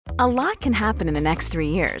A lot can happen in the next 3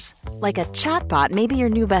 years. Like a chatbot may be your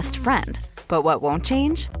new best friend. But what won't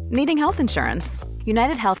change? Needing health insurance.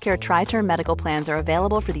 United Healthcare Tri-Term Medical Plans are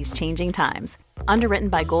available for these changing times. Underwritten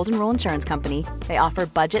by Golden Rule Insurance Company, they offer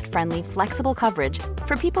budget-friendly, flexible coverage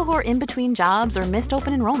for people who are in between jobs or missed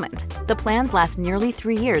open enrollment. The plans last nearly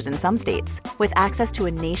 3 years in some states, with access to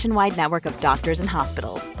a nationwide network of doctors and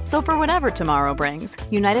hospitals. So for whatever tomorrow brings,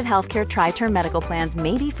 United Healthcare Tri-Term Medical Plans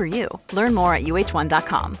may be for you. Learn more at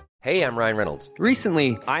uh1.com. Hey, I'm Ryan Reynolds.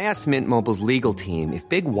 Recently, I asked Mint Mobile's legal team if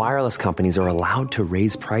big wireless companies are allowed to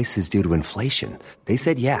raise prices due to inflation. They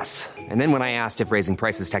said yes. And then when I asked if raising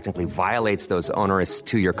prices technically violates those onerous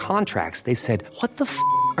two-year contracts, they said, "What the f***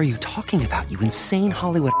 are you talking about, you insane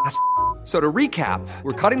Hollywood ass?" So to recap,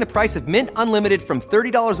 we're cutting the price of Mint Unlimited from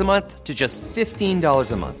 $30 a month to just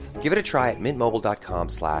 $15 a month. Give it a try at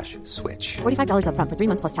mintmobile.com/switch. $45 up front for 3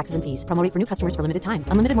 months plus taxes and fees. Promo rate for new customers for limited time.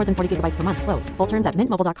 Unlimited more than 40 gigabytes per month. Slows full terms at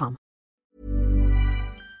mintmobile.com.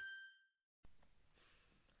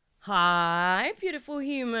 Hi, beautiful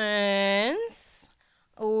humans.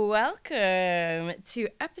 Welcome to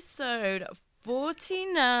episode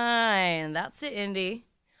 49. That's it, Indy.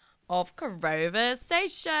 Of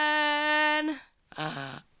Conversation.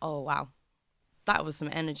 Oh, wow. That was some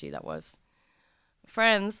energy, that was.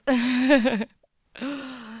 Friends, a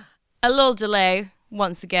little delay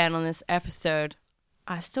once again on this episode.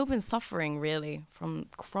 I've still been suffering, really, from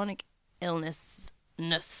chronic illness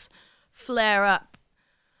flare-up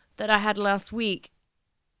that I had last week.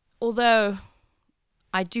 Although,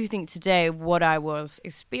 I do think today what I was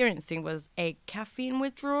experiencing was a caffeine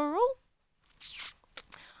withdrawal.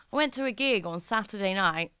 I went to a gig on Saturday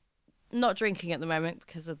night, not drinking at the moment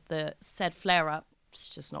because of the said flare-up. It's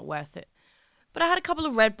just not worth it. But I had a couple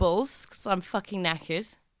of Red Bulls because I'm fucking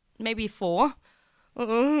knackered. Maybe 4.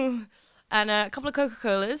 And a couple of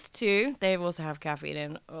Coca-Colas too. They also have caffeine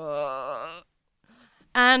in.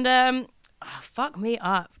 And fuck me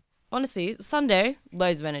up. Honestly, Sunday,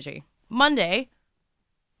 loads of energy. Monday,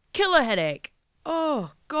 killer headache.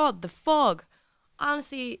 Oh, God, the fog.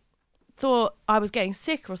 Honestly, thought I was getting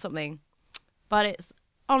sick or something, but it's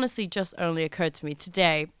honestly just only occurred to me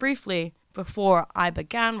today, briefly before I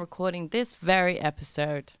began recording this very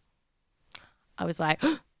episode. I was like,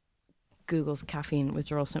 Google's caffeine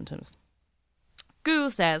withdrawal symptoms.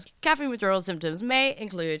 Google says caffeine withdrawal symptoms may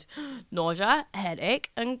include nausea,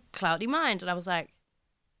 headache, and cloudy mind. And I was like,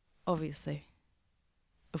 obviously,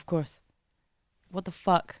 of course. What the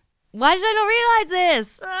fuck? Why did I not realize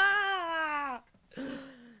this?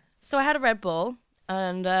 So I had a Red Bull,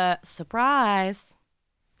 and surprise,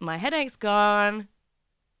 my headache's gone.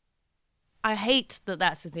 I hate that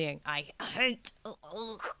that's the thing. I hate.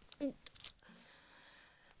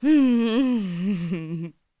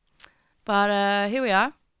 But here we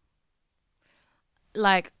are.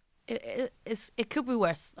 Like, it could be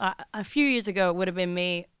worse. A few years ago, it would have been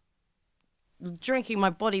me drinking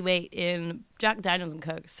my body weight in Jack Daniels and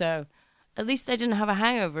Coke. So at least I didn't have a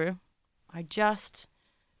hangover.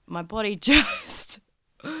 My body just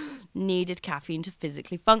needed caffeine to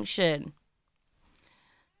physically function.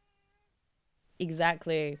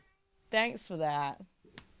 Exactly. Thanks for that.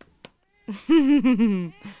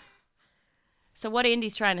 So what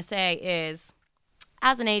Indy's trying to say is,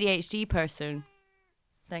 as an ADHD person,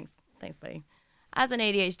 thanks buddy. As an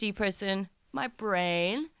ADHD person, my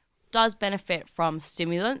brain does benefit from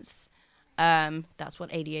stimulants. That's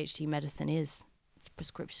what ADHD medicine is. It's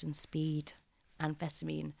prescription speed.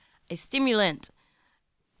 Amphetamine, a stimulant.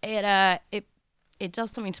 It does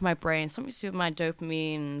something to my brain, something to do with my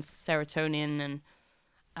dopamine, serotonin,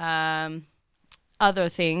 and other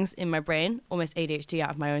things in my brain. Almost ADHD out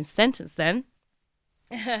of my own sentence then.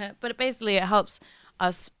 But basically it helps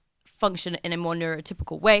us function in a more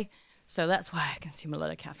neurotypical way. So that's why I consume a lot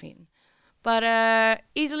of caffeine. But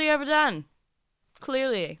easily overdone.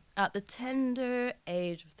 Clearly, at the tender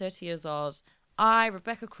age of 30 years old, I,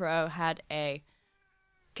 Rebecca Crow, had a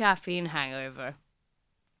caffeine hangover.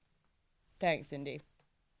 Thanks, Indy.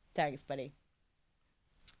 Thanks, buddy.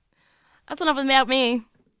 That's enough about me.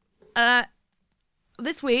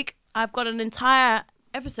 This week, I've got an entire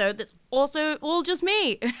episode that's also all just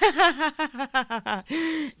me.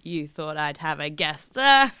 You thought I'd have a guest.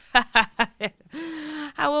 How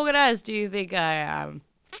organized do you think I am?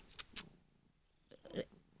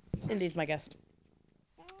 Indy's my guest.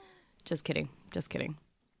 Just kidding.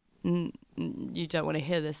 You don't want to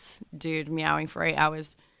hear this dude meowing for 8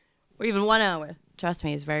 hours or even 1 hour. Trust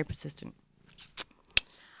me, he's very persistent.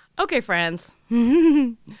 Okay, friends.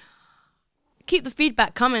 Keep the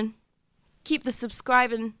feedback coming. Keep the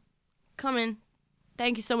subscribing coming.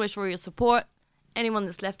 Thank you so much for your support. anyone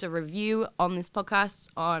that's left a review on this podcast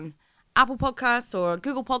on Apple Podcasts or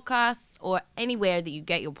Google Podcasts or anywhere that you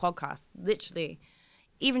get your podcasts, literally.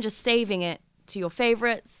 Even just saving it to your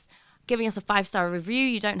favorites, giving us a 5-star review.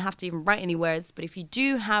 You don't have to even write any words, but if you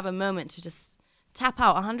do have a moment to just tap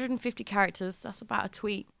out 150 characters, that's about a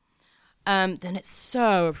tweet, then it's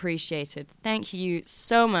so appreciated. Thank you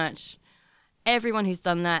so much. Everyone who's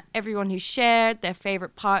done that, everyone who shared their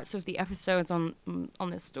favorite parts of the episodes on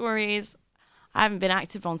their stories. I haven't been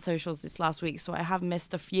active on socials this last week, so I have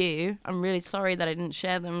missed a few. I'm really sorry that I didn't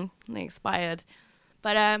share them. They expired.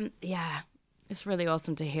 But yeah, it's really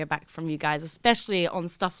awesome to hear back from you guys, especially on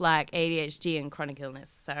stuff like ADHD and chronic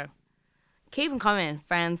illness. So keep them coming,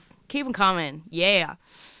 friends. Keep them coming. Yeah.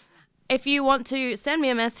 If you want to send me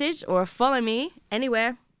a message or follow me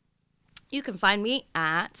anywhere, you can find me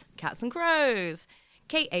at Cats and Crows.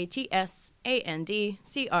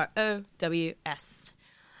 KATSANDCROWS.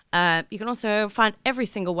 You can also find every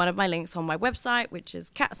single one of my links on my website, which is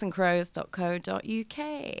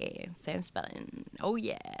catsandcrows.co.uk. Same spelling. Oh,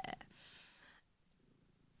 yeah.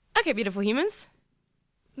 Okay, beautiful humans.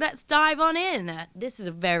 Let's dive on in. This is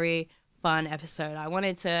a very fun episode. I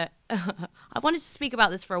wanted to speak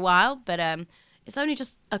about this for a while, but it's only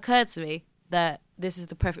just occurred to me that this is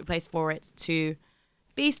the perfect place for it to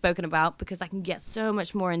be spoken about because I can get so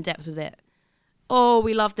much more in depth with it. Oh,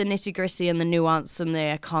 we love the nitty-gritty and the nuance and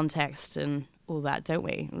the context and all that, don't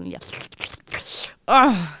we? Yeah.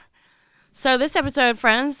 Oh. So this episode,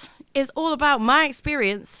 friends, is all about my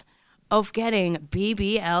experience of getting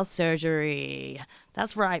BBL surgery.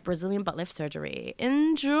 That's right, Brazilian butt lift surgery.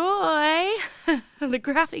 Enjoy the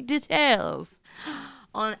graphic details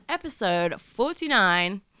on episode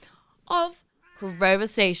 49 of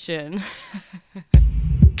Conversation.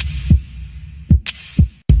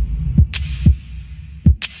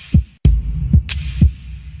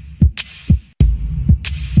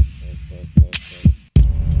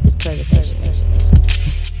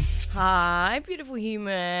 Hi, beautiful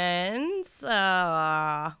humans.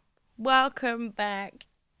 Welcome back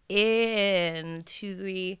into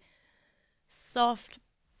the soft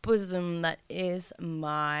bosom that is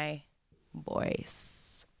my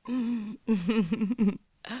voice.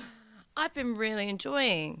 I've been really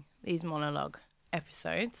enjoying these monologue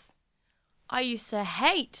episodes. I used to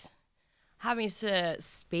hate having to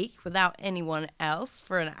speak without anyone else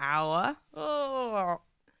for an hour. Oh,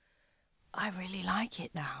 I really like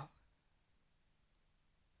it now.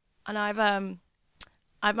 And I've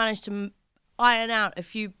managed to iron out a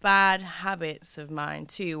few bad habits of mine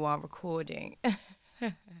too while recording.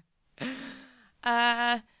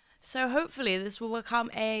 So hopefully this will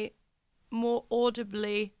become a more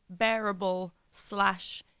audibly bearable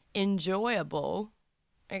 / enjoyable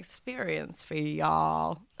experience for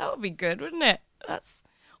y'all. That would be good, wouldn't it? That's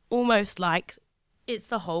almost like it's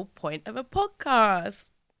the whole point of a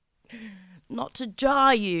podcast. Not to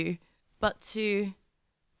jar you, but to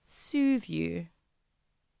soothe you.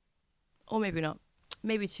 Or maybe not.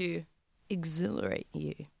 Maybe to exhilarate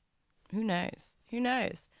you. Who knows? Who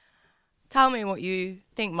knows? Tell me what you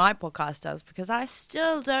think my podcast does, because I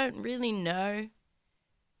still don't really know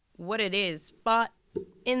what it is. But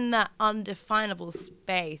in that undefinable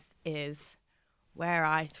space is where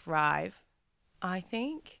I thrive, I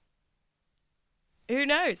think. Who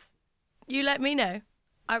knows? You let me know.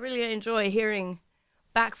 I really enjoy hearing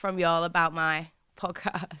back from y'all about my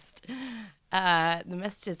podcast. The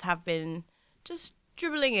messages have been just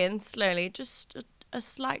dribbling in slowly, just a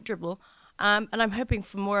slight dribble. And I'm hoping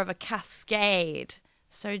for more of a cascade.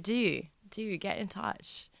 So do get in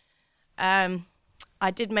touch.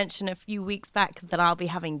 I did mention a few weeks back that I'll be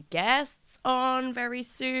having guests on very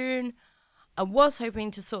soon. I was hoping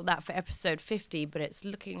to sort that for episode 50, but it's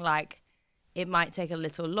looking like it might take a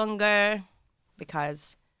little longer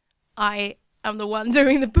because I am the one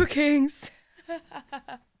doing the bookings.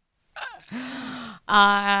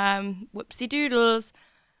 Whoopsie doodles.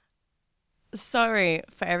 Sorry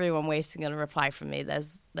for everyone waiting on a reply from me.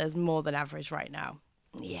 There's more than average right now.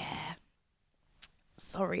 Yeah.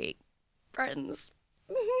 Sorry, friends.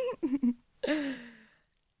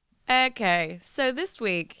 Okay, so this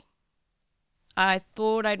week I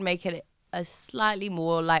thought I'd make it a slightly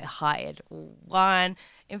more lighthearted one.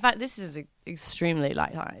 In fact, this is extremely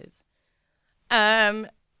lighthearted.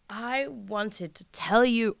 I wanted to tell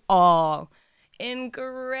you all in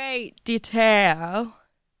great detail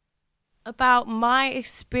about my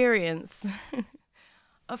experience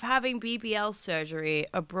of having BBL surgery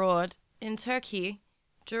abroad in Turkey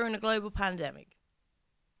during a global pandemic.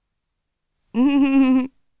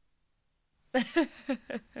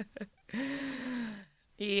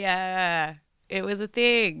 Yeah, it was a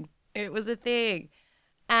thing. It was a thing.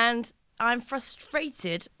 And I'm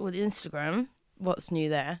frustrated with Instagram, what's new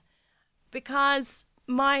there, because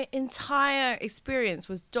my entire experience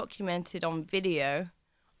was documented on video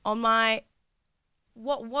on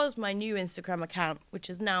what was my new Instagram account, which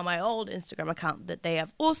is now my old Instagram account that they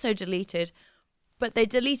have also deleted, but they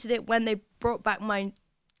deleted it when they brought back an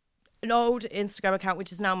old Instagram account,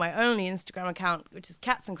 which is now my only Instagram account, which is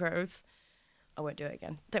Cats and Crows. I won't do it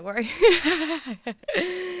again, don't worry.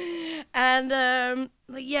 And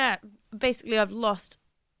yeah, basically I've lost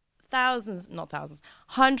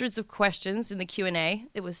hundreds of questions in the Q&A.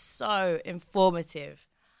 It was so informative.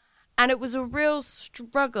 And it was a real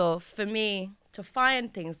struggle for me to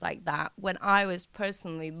find things like that when I was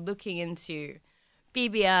personally looking into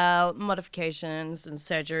BBL modifications and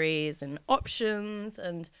surgeries and options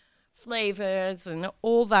and flavors and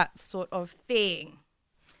all that sort of thing.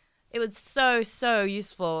 It was so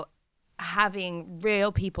useful having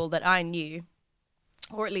real people that I knew,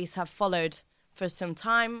 or at least have followed for some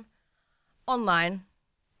time online,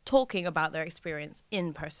 talking about their experience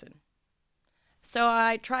in person. So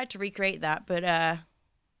I tried to recreate that, but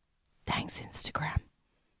thanks, Instagram.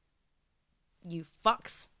 You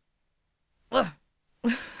fucks. Ugh.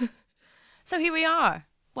 So here we are,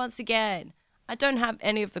 once again. I don't have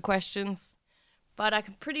any of the questions, but I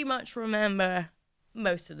can pretty much remember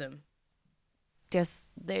most of them.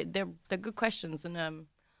 They're good questions, and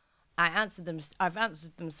I've answered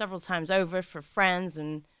them several times over for friends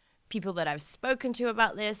and people that I've spoken to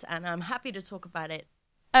about this, and I'm happy to talk about it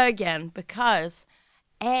again because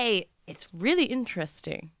it's really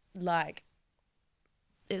interesting. Like,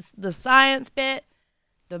 it's the science bit,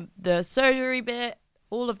 the surgery bit,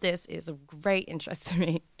 all of this is of great interest to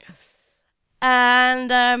me.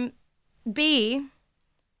 And B,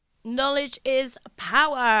 knowledge is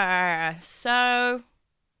power. So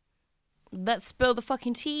let's spill the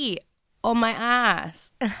fucking tea on my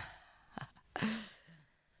ass.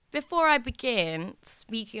 Before I begin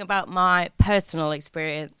speaking about my personal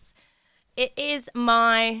experience, it is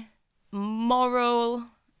my moral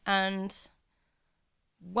and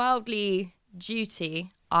worldly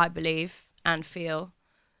duty, I believe and feel,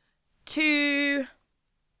 to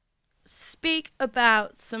speak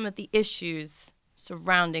about some of the issues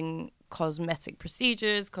surrounding cosmetic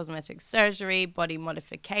procedures, cosmetic surgery, body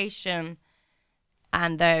modification,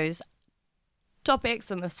 and those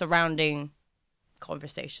topics and the surrounding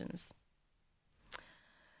conversations.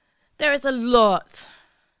 There is a lot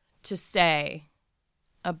to say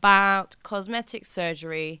about cosmetic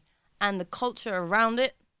surgery and the culture around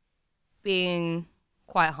it being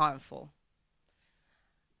quite harmful.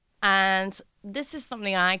 And this is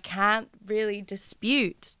something I can't really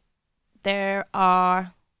dispute. There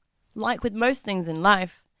are, like with most things in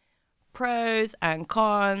life, pros and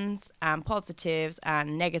cons and positives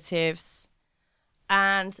and negatives.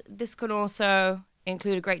 And this can also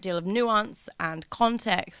include a great deal of nuance and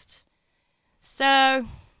context. So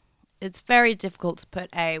it's very difficult to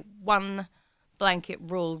put a one blanket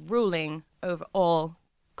ruling over all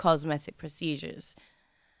cosmetic procedures.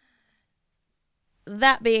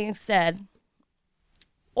 That being said,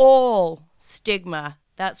 all stigma,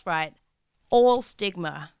 that's right, all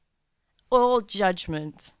stigma, all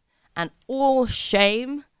judgment, and all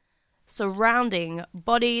shame surrounding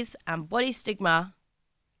bodies and body stigma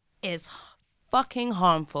is fucking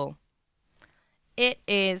harmful. It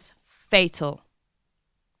is fatal.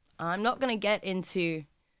 I'm not going to get into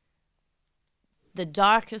the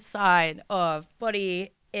darker side of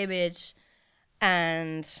body image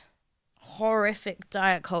and horrific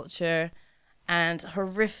diet culture and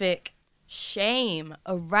horrific shame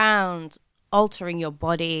around altering your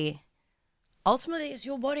body. Ultimately, it's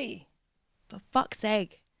your body, for fuck's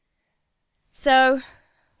sake. So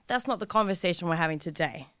that's not the conversation we're having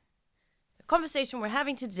today. The conversation we're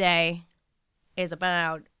having today is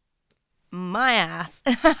about my ass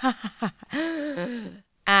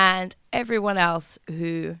and everyone else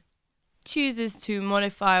who chooses to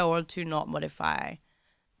modify or to not modify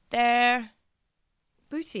their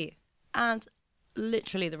booty and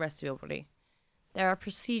literally the rest of your body. There are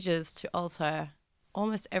procedures to alter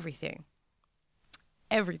almost everything.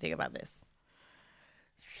 Everything about this.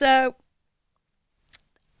 So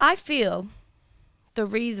I feel the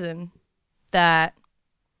reason that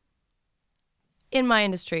in my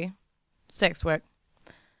industry, sex work,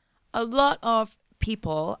 a lot of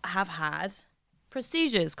people have had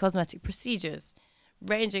procedures, cosmetic procedures,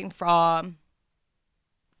 ranging from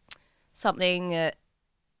something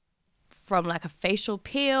from like a facial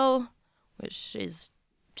peel, which is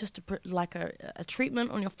just a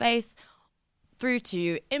treatment on your face, through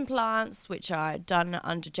to implants, which are done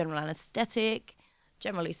under general anesthetic,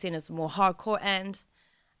 generally seen as the more hardcore end,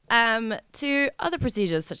 to other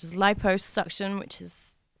procedures such as liposuction, which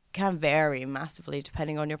can vary massively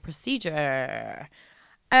depending on your procedure.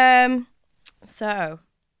 So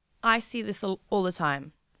I see this all the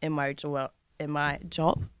time in my job.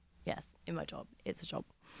 Yes, in my job. It's a job.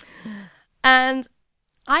 And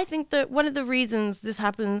I think that one of the reasons this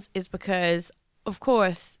happens is because, of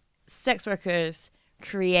course, sex workers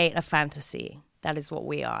create a fantasy. That is what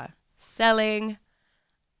we are selling.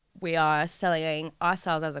 We are selling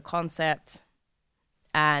ourselves as a concept,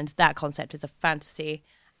 and that concept is a fantasy.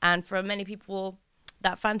 And for many people,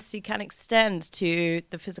 that fantasy can extend to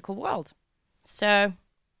the physical world. So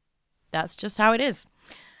that's just how it is.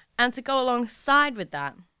 And to go alongside with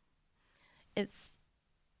that, it's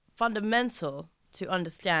fundamental to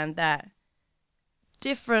understand that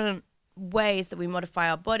different ways that we modify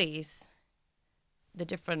our bodies, the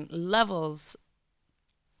different levels,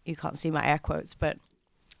 you can't see my air quotes, but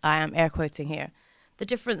I am air quoting here, the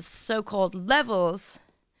different so-called levels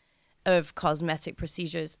of cosmetic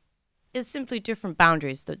procedures is simply different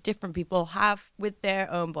boundaries that different people have with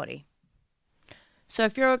their own body. So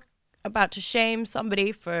if you're about to shame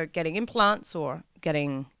somebody for getting implants or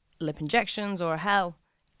getting lip injections or hell,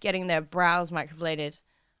 getting their brows microbladed,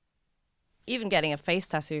 even getting a face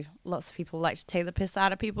tattoo. Lots of people like to take the piss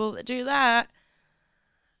out of people that do that.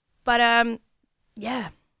 But, yeah,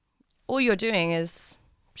 all you're doing is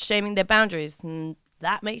shaming their boundaries, and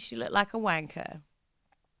that makes you look like a wanker.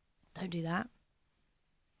 Don't do that.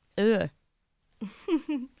 Ugh.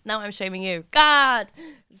 Now I'm shaming you. God,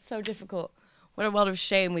 it's so difficult. What a world of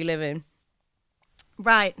shame we live in.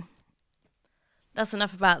 Right. That's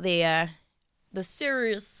enough about the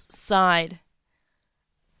serious side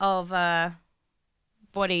of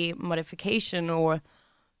body modification, or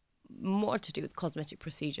more to do with cosmetic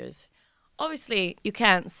procedures. Obviously, you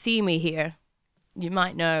can't see me here. You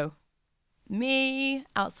might know me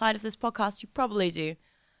outside of this podcast. You probably do.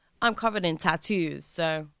 I'm covered in tattoos.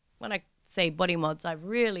 So when I say body mods, I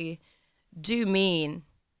really do mean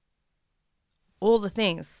all the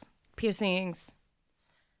things. Piercings.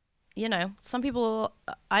 You know,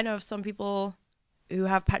 I know of some people who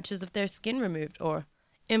have patches of their skin removed or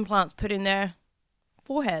implants put in their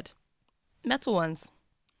forehead. Metal ones.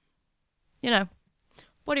 You know,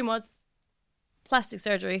 body mods, plastic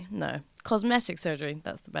surgery, no, cosmetic surgery,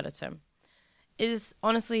 that's the better term, is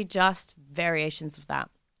honestly just variations of that.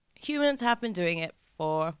 Humans have been doing it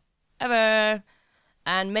forever,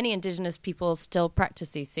 and many indigenous people still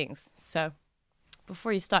practice these things. So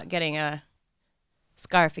before you start getting a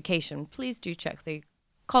scarification, please do check the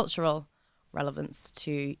cultural relevance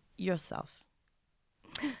to yourself.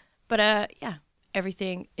 But yeah,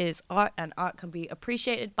 everything is art, and art can be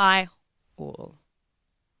appreciated by all.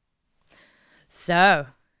 So,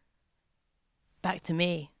 back to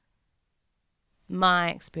me. My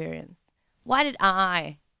experience. Why did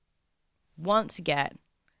I want to get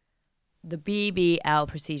the BBL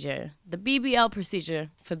procedure? The BBL procedure,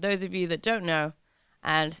 for those of you that don't know,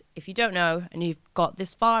 and if you don't know and you've got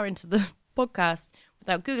this far into the podcast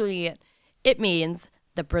without Googling it, it means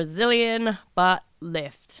the Brazilian butt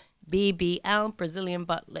lift. BBL, Brazilian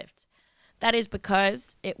butt lift. That is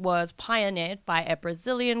because it was pioneered by a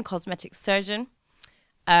Brazilian cosmetic surgeon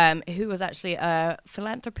who was actually a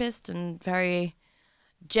philanthropist and very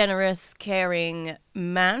generous, caring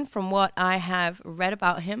man from what I have read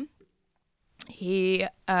about him. He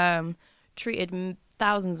treated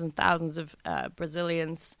thousands and thousands of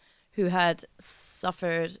Brazilians who had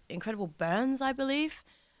suffered incredible burns, I believe,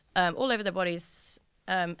 all over their bodies.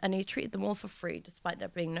 And he treated them all for free, despite there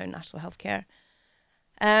being no national health care.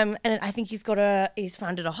 And I think he's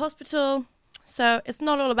founded a hospital. So it's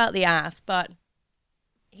not all about the ass, but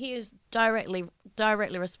he is directly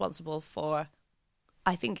responsible for,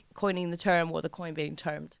 I think, coining the term, or the coin being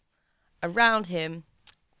termed around him,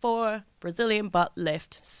 for Brazilian butt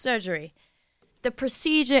lift surgery. The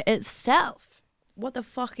procedure itself, what the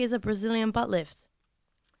fuck is a Brazilian butt lift?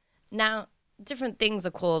 Now, different things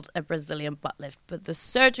are called a Brazilian butt lift, but the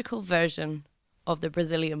surgical version of the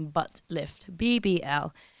Brazilian butt lift,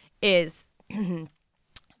 BBL, is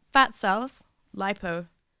fat cells, lipids,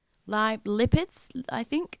 I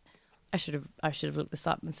think. I should have looked this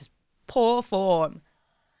up. This is poor form.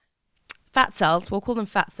 Fat cells, we'll call them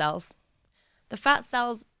fat cells. The fat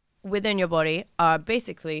cells within your body are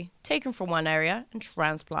basically taken from one area and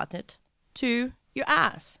transplanted to your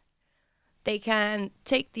ass. They can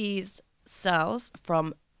take these cells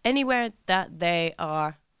from anywhere that they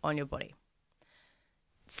are on your body.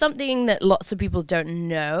 Something that lots of people don't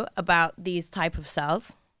know about these type of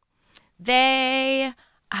cells, they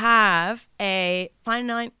have a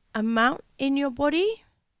finite amount in your body.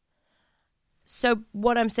 So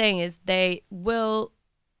what I'm saying is they will,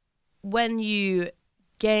 when you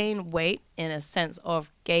gain weight in a sense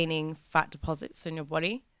of gaining fat deposits in your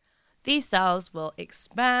body, these cells will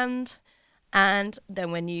expand, and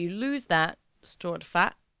then when you lose that stored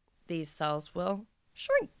fat, these cells will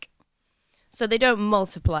shrink. So they don't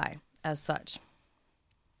multiply as such.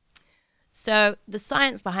 So the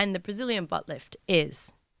science behind the Brazilian butt lift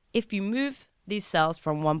is if you move these cells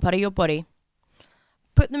from one part of your body,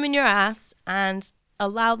 put them in your ass and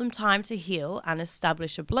allow them time to heal and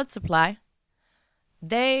establish a blood supply,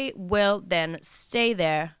 they will then stay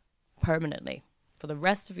there permanently for the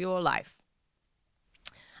rest of your life.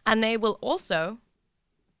 And they will also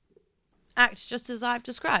act just as I've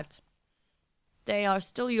described. They are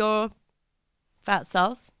still your fat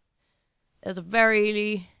cells. There's a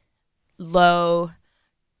very low,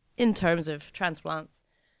 in terms of transplants,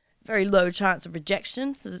 very low chance of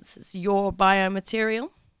rejection since it's your biomaterial.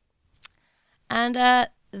 And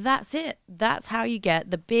that's it. That's how you get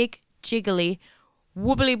the big, jiggly,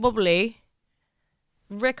 wobbly bobbly,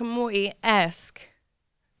 Rick and Morty-esque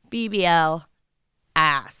BBL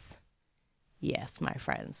ass. Yes, my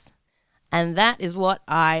friends. And that is what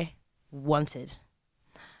I wanted.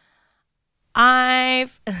 I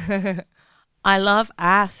love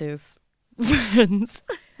asses, friends.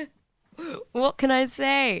 What can I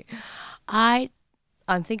say? I'm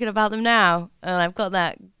thinking about them now, and I've got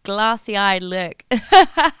that glassy-eyed look.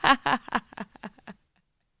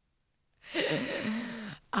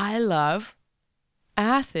 I love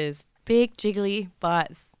asses. Big, jiggly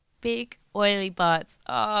butts. Big, oily butts.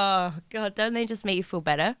 Oh, God, don't they just make you feel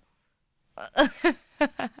better?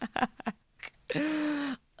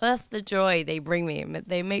 That's the joy they bring me.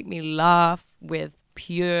 They make me laugh with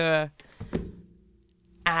pure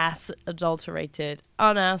ass adulterated,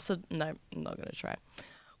 unass. No, I'm not going to try.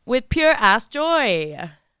 With pure ass joy.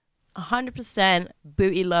 100%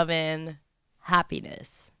 booty loving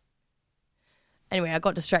happiness. Anyway, I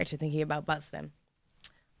got distracted thinking about butts then.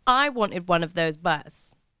 I wanted one of those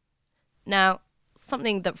butts. Now,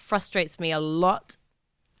 something that frustrates me a lot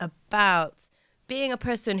about being a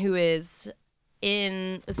person who is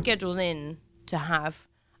scheduled in to have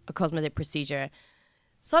a cosmetic procedure.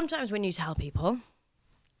 Sometimes when you tell people,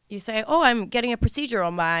 you say, oh, I'm getting a procedure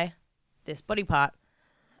on this body part.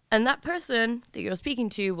 And that person that you're speaking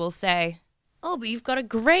to will say, oh, but you've got a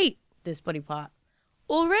great this body part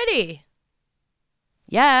already.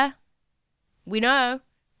 Yeah, we know.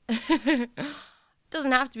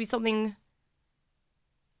 Doesn't have to be something,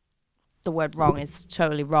 the word wrong is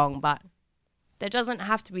totally wrong, but there doesn't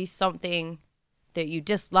have to be something that you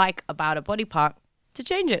dislike about a body part to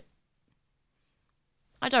change it.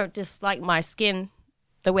 I don't dislike my skin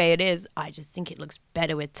the way it is. I just think it looks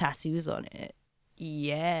better with tattoos on it.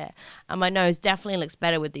 Yeah. And my nose definitely looks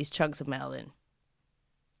better with these chunks of melanin.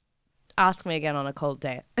 Ask me again on a cold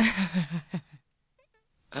day.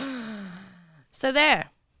 So there.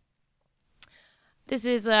 This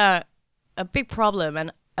is a big problem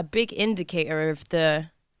and a big indicator of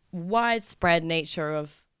the widespread nature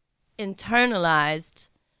of internalized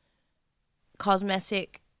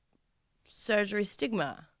cosmetic surgery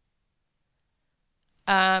stigma.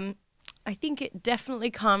 I think it definitely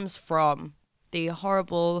comes from the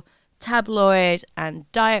horrible tabloid and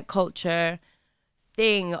diet culture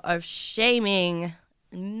thing of shaming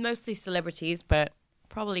mostly celebrities, but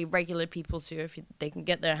probably regular people too if they can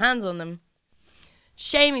get their hands on them,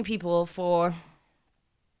 shaming people for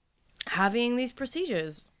having these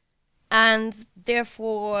procedures and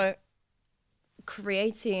therefore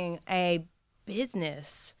creating a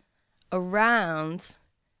business around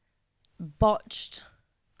botched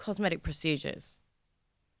cosmetic procedures,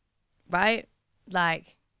 right?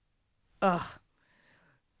 Like,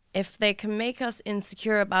 if they can make us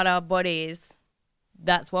insecure about our bodies,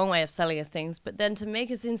 that's one way of selling us things. But then to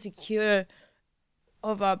make us insecure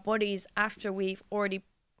of our bodies after we've already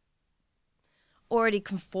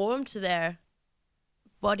conformed to their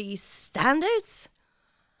body standards.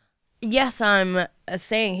 Yes, I'm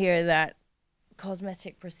saying here that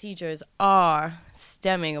cosmetic procedures are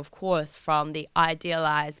stemming, of course, from the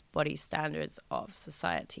idealized body standards of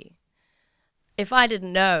society. If I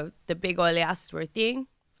didn't know the big oily asses were a thing,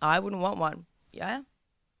 I wouldn't want one. Yeah?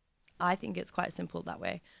 I think it's quite simple that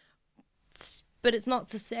way. But it's not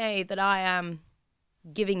to say that I am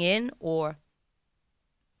giving in or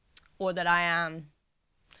that I am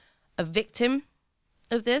a victim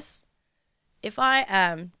of this. If I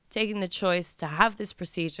am taking the choice to have this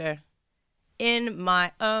procedure in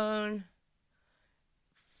my own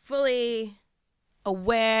fully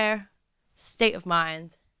aware state of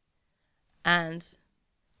mind, and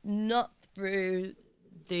not through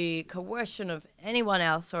the coercion of anyone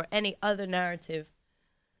else or any other narrative,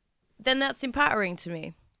 then that's empowering to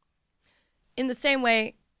me. In the same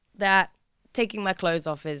way that taking my clothes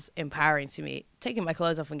off is empowering to me. Taking my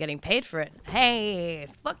clothes off and getting paid for it, hey,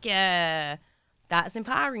 fuck yeah, that's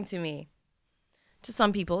empowering to me. To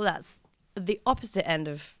some people, that's the opposite end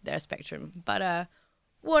of their spectrum. But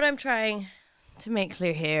what I'm trying to make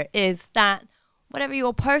clear here is that whatever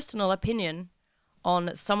your personal opinion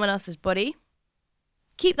on someone else's body,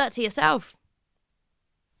 keep that to yourself.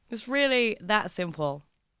 It's really that simple.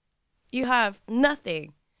 You have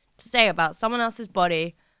nothing to say about someone else's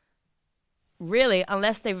body, really,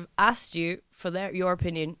 unless they've asked you for your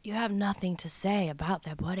opinion. You have nothing to say about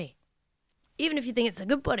their body, even if you think it's a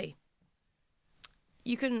good body.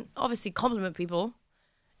 You can obviously compliment people,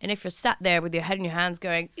 and if you're sat there with your head in your hands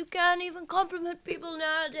going, you can't even compliment people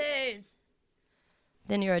nowadays,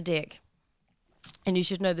 then you're a dick. And you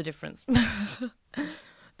should know the difference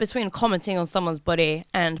between commenting on someone's body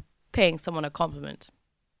and paying someone a compliment,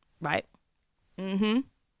 right?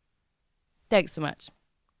 Thanks so much.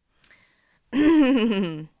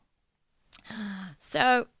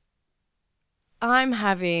 So, I'm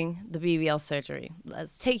having the BBL surgery.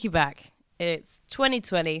 Let's take you back. It's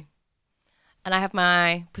 2020, and I have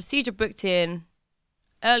my procedure booked in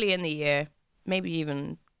early in the year, maybe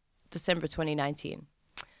even December 2019.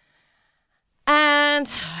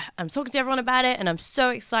 And I'm talking to everyone about it, and I'm so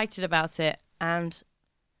excited about it. And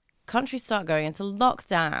countries start going into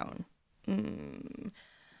lockdown.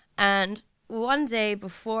 And one day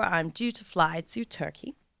before I'm due to fly to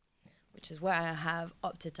Turkey, which is where I have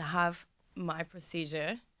opted to have my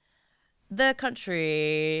procedure, the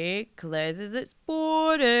country closes its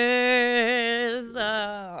borders.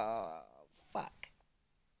 Oh, fuck.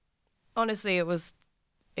 Honestly, it was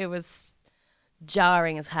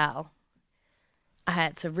jarring as hell. I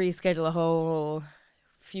had to reschedule a whole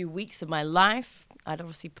few weeks of my life. I'd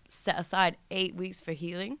obviously set aside 8 weeks for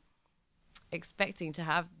healing, expecting to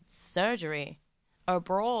have surgery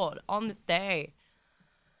abroad on this day.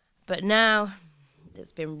 But now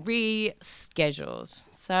it's been rescheduled.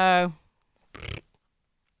 So,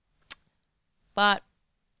 but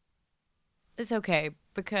it's okay,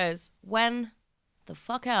 because when the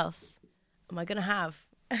fuck else am I going to have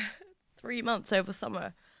 3 months over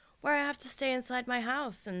summer where I have to stay inside my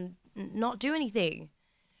house and not do anything?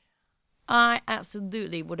 I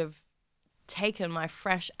absolutely would have taken my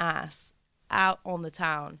fresh ass out on the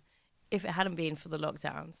town if it hadn't been for the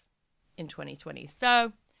lockdowns in 2020.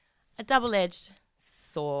 So, a double-edged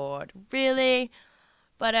sword, really.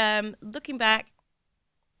 But looking back,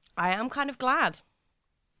 I am kind of glad.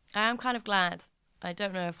 I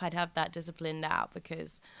don't know if I'd have that discipline now,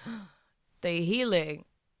 because the healing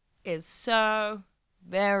is so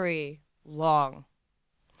very long.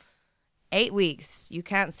 8 weeks. You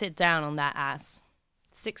can't sit down on that ass.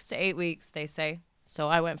 6 to 8 weeks, they say. So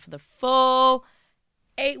I went for the full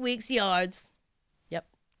 8 weeks yards. Yep.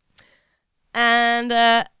 And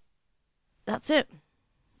that's it.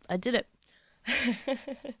 I did it.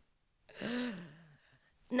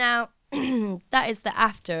 Now, that is the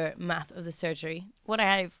aftermath of the surgery. What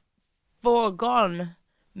I've foregone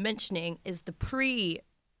mentioning is the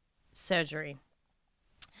pre-surgery.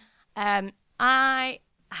 I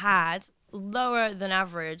had lower than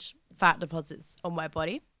average fat deposits on my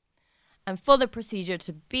body. And for the procedure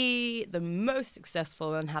to be the most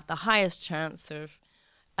successful and have the highest chance of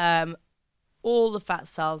all the fat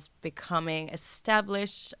cells becoming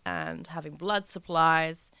established and having blood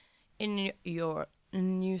supplies in your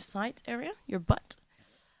new site area, your butt,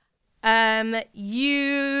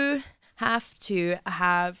 you have to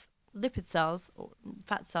have lipid cells or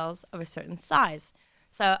fat cells of a certain size.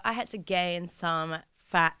 So I had to gain some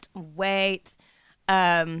fat weight,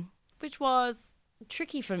 which was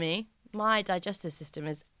tricky for me. My digestive system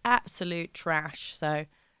is absolute trash, so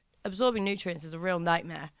absorbing nutrients is a real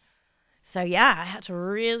nightmare. So yeah, I had to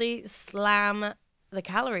really slam the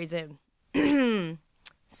calories in.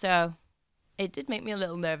 So it did make me a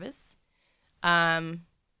little nervous. Yeah,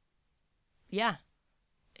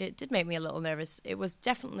 it did make me a little nervous. It was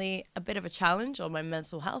definitely a bit of a challenge on my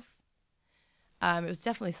mental health. It was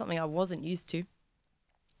definitely something I wasn't used to.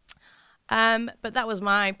 But that was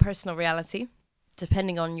my personal reality.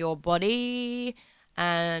 Depending on your body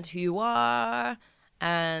and who you are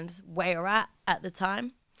and where you're at the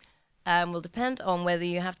time, will depend on whether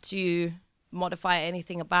you have to modify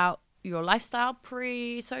anything about your lifestyle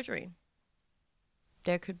pre-surgery.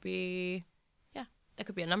 There could be a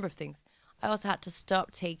number of things. I also had to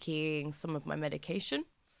stop taking some of my medication.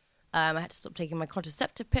 I had to stop taking my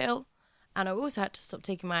contraceptive pill, and I also had to stop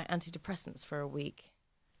taking my antidepressants for a week.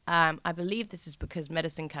 I believe this is because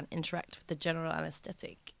medicine can interact with the general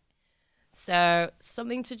anesthetic. So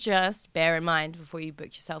something to just bear in mind before you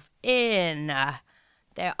book yourself in.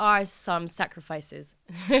 There are some sacrifices,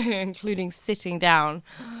 including sitting down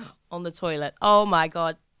on the toilet. Oh my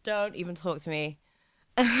God, don't even talk to me.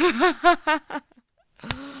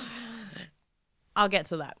 I'll get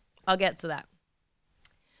to that.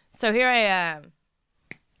 So here I am.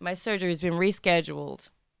 My surgery has been rescheduled.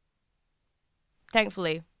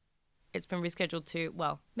 Thankfully, it's been rescheduled to,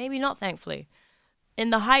 well, maybe not thankfully. In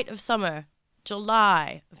the height of summer,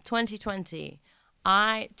 July of 2020,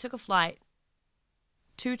 I took a flight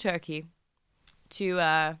to Turkey, to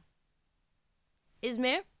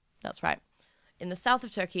Izmir. That's right. In the south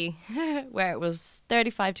of Turkey, where it was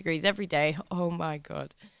 35 degrees every day. Oh my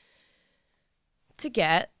God. To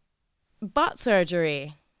get butt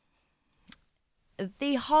surgery.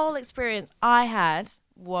 The whole experience I had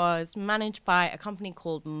was managed by a company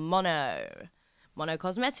called Mono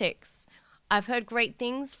Cosmetics. I've heard great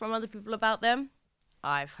things from other people about them.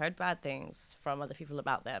 I've heard bad things from other people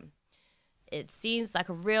about them. It seems like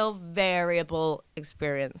a real variable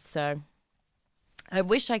experience, so I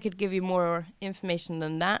wish I could give you more information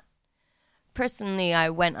than that. Personally, I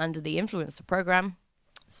went under the influencer program,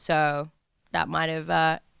 so that might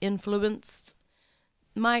have influenced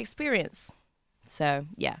my experience. So,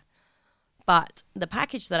 yeah. But the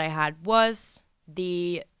package that I had was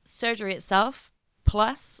the surgery itself,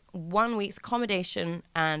 plus 1 week's accommodation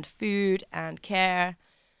and food and care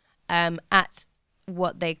at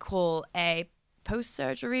what they call a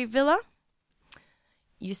post-surgery villa.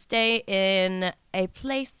 You stay in a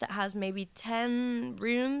place that has maybe 10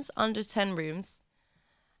 rooms, under 10 rooms.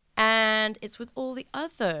 And it's with all the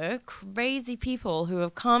other crazy people who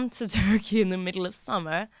have come to Turkey in the middle of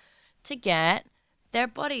summer to get their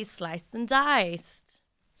bodies sliced and diced.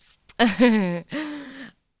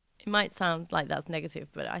 It might sound like that's negative,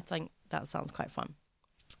 but I think that sounds quite fun.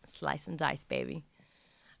 Slice and dice, baby.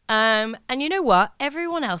 And you know what?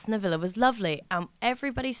 Everyone else in the villa was lovely.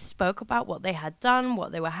 Everybody spoke about what they had done,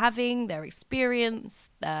 what they were having, their experience,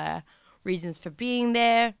 their reasons for being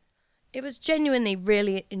there. It was genuinely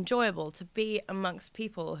really enjoyable to be amongst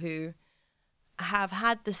people who have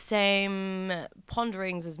had the same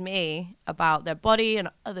ponderings as me about their body and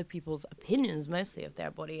other people's opinions, mostly of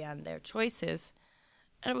their body and their choices.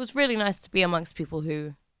 And it was really nice to be amongst people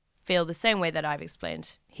who feel the same way that I've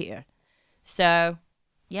explained here. So,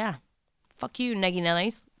 yeah. Fuck you, Neggy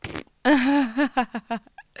Nellies.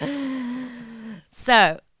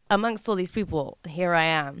 So, amongst all these people, here I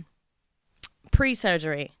am.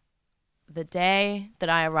 Pre-surgery. The day that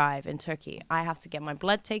I arrive in Turkey, I have to get my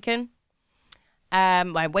blood taken,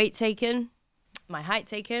 my weight taken, my height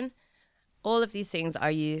taken. All of these things are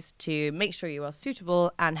used to make sure you are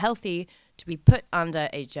suitable and healthy to be put under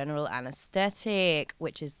a general anesthetic,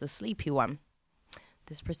 which is the sleepy one.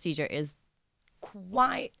 This procedure is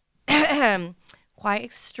quite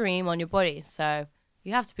extreme on your body, so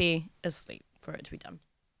you have to be asleep for it to be done.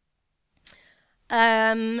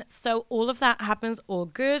 So all of that happens, all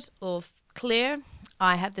good, all clear.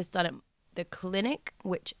 I have this done at the clinic,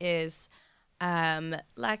 which is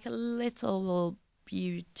like a little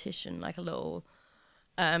beautician, like a little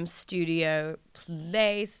studio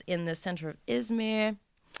place in the center of Izmir.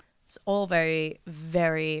 It's all very,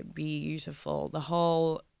 very beautiful. The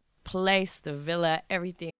whole place, the villa,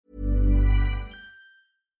 everything.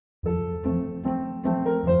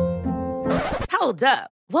 Hold up.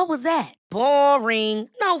 What was that? Boring.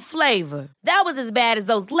 No flavor. That was as bad as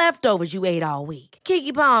those leftovers you ate all week.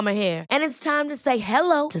 Keke Palmer here, and it's time to say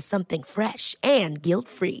hello to something fresh and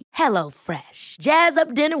guilt-free. Hello Fresh. Jazz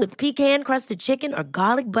up dinner with pecan-crusted chicken or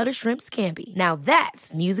garlic butter shrimp scampi. Now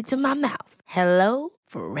that's music to my mouth. Hello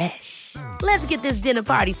Fresh. Let's get this dinner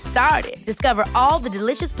party started. Discover all the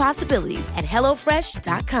delicious possibilities at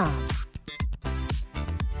hellofresh.com.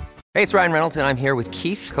 Hey, it's Ryan Reynolds, and I'm here with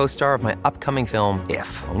Keith, co-star of my upcoming film,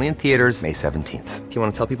 If, only in theaters May 17th. Do you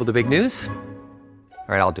want to tell people the big news?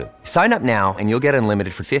 All right, I'll do it. Sign up now and you'll get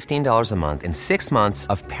unlimited for $15 a month and 6 months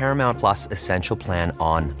of Paramount Plus Essential Plan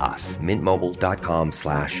on us.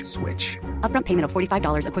 MintMobile.com/switch. Upfront payment of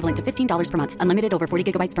 $45 equivalent to $15 per month. Unlimited over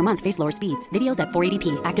 40 gigabytes per month. Face lower speeds. Videos at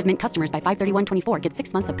 480p. Active Mint customers by 531.24 get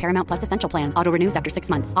 6 months of Paramount Plus Essential Plan. Auto renews after 6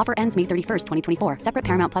 months. Offer ends May 31st, 2024. Separate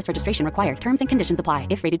Paramount Plus registration required. Terms and conditions apply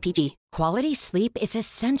if rated PG. Quality sleep is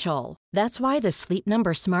essential. That's why the Sleep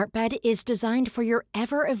Number Smart Bed is designed for your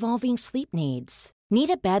ever-evolving sleep needs. Need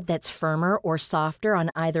a bed that's firmer or softer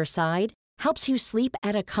on either side? Helps you sleep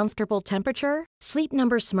at a comfortable temperature? Sleep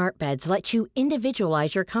Number Smart Beds let you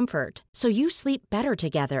individualize your comfort so you sleep better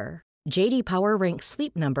together. JD Power ranks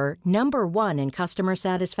Sleep Number number 1 in customer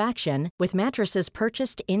satisfaction with mattresses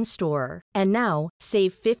purchased in-store. And now,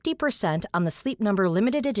 save 50% on the Sleep Number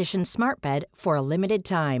Limited Edition Smart Bed for a limited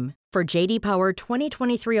time. For JD Power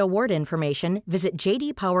 2023 award information, visit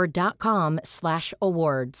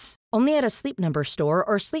jdpower.com/awards. Only at a Sleep Number store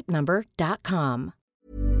or sleepnumber.com.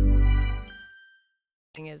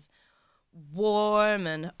 Is warm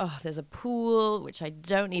and there's a pool which I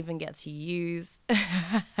don't even get to use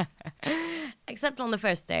except on the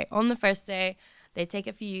first day. On the first day they take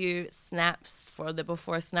a few snaps for the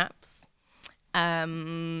before snaps,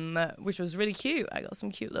 which was really cute. I got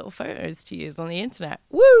some cute little photos to use on the internet.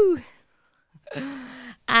 Woo!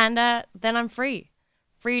 And then I'm free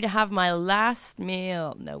to have my last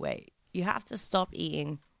meal. No, wait, you have to stop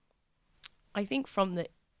eating, I think, from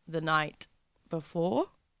the night before.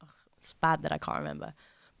 It's bad that I can't remember.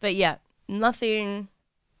 But yeah, nothing,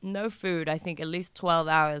 no food, I think at least 12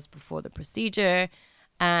 hours before the procedure,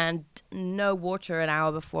 and no water an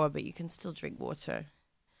hour before, but you can still drink water.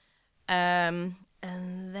 And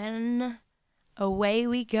then away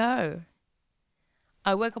we go.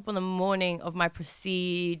 I woke up on the morning of my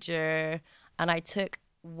procedure and I took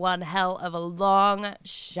one hell of a long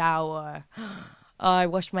shower. I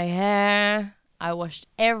washed my hair. I washed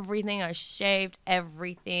everything. I shaved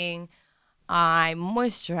everything. I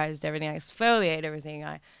moisturized everything. I exfoliated everything.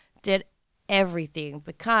 I did everything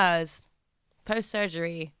because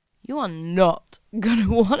post-surgery, you are not going to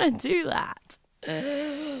want to do that.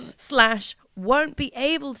 / won't be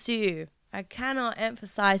able to. I cannot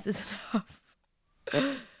emphasize this enough.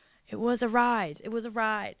 It was a ride. It was a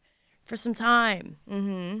ride for some time.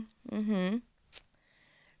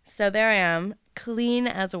 So there I am, clean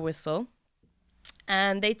as a whistle.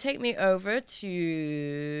 And they take me over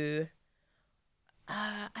to,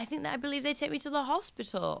 I believe they take me to the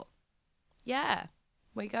hospital. Yeah,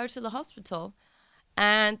 we go to the hospital.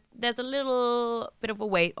 And there's a little bit of a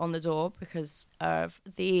wait on the door because of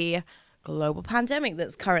the global pandemic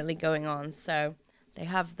that's currently going on. So they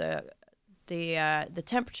have the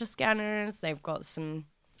temperature scanners. They've got some,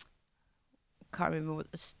 can't remember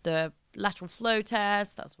what the lateral flow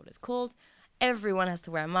test. That's what it's called. Everyone has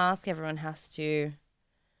to wear a mask. Everyone has to,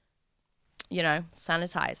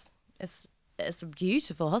 sanitize. It's a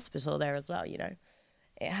beautiful hospital there as well.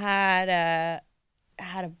 It had a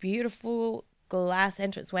beautiful glass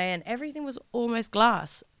entranceway, and everything was almost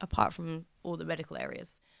glass apart from all the medical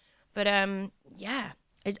areas. But it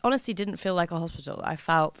honestly didn't feel like a hospital. I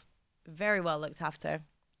felt very well looked after.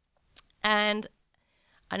 And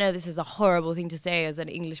I know this is a horrible thing to say as an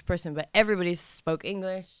English person, but everybody spoke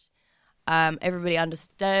English. Everybody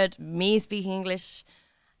understood me speaking English,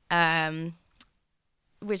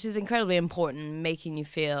 which is incredibly important, making you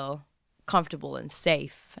feel comfortable and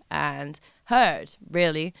safe and heard,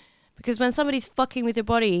 really. Because when somebody's fucking with your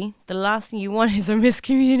body, the last thing you want is a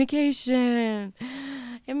miscommunication.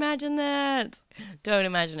 Imagine that. Don't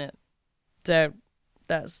imagine it. Don't.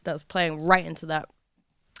 That's playing right into that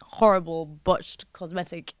horrible, botched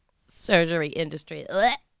cosmetic surgery industry.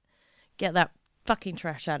 Blech. Get that fucking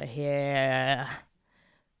trash out of here,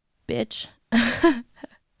 bitch.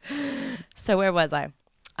 So where was I?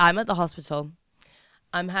 I'm at the hospital.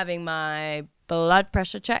 I'm having my blood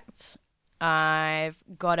pressure checked. I've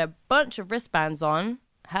got a bunch of wristbands on.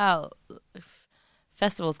 Hell, if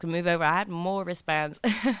festivals can move over, I had more wristbands.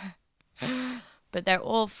 But they're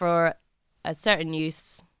all for a certain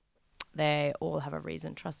use. They all have a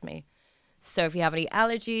reason, trust me. So if you have any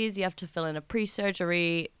allergies, you have to fill in a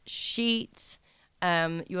pre-surgery sheet.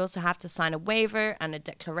 You also have to sign a waiver and a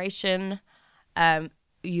declaration.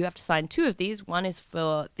 You have to sign 2 of these. One is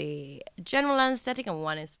for the general anesthetic and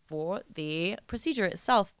one is for the procedure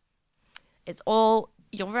itself. It's all,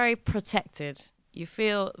 you're very protected. You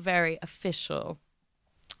feel very official.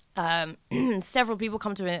 Several people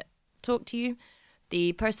come to talk to you.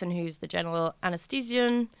 The person who's the general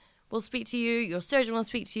anesthesian will speak to you. Your surgeon will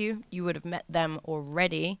speak to you. You would have met them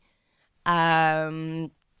already to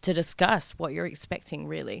discuss what you're expecting,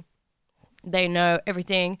 really. They know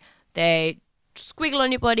everything. They squiggle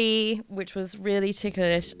on your body, which was really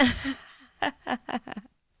ticklish.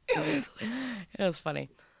 It was funny.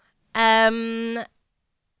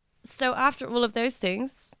 So after all of those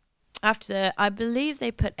things, after, I believe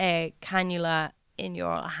they put a cannula in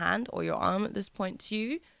your hand or your arm at this point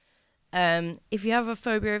too. If you have a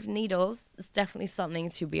phobia of needles, it's definitely something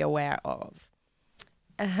to be aware of.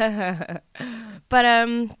 But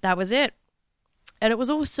that was it. And it was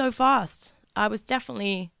all so fast. I was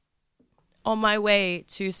definitely on my way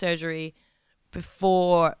to surgery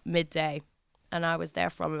before midday. And I was there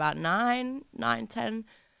from about 9, 10.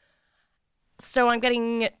 So I'm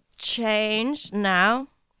getting changed now.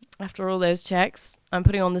 After all those checks, I'm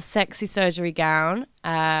putting on the sexy surgery gown.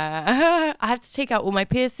 I have to take out all my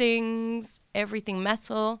piercings, everything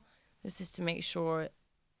metal. This is to make sure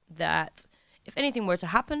that if anything were to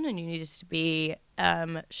happen and you needed to be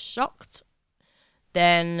shocked,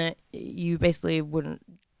 then you basically wouldn't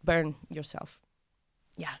burn yourself.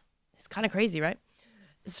 Yeah, it's kind of crazy, right?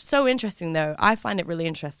 It's so interesting, though. I find it really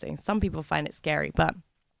interesting. Some people find it scary, but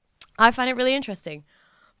I find it really interesting.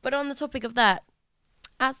 But on the topic of that,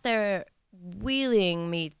 as they're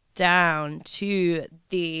wheeling me down to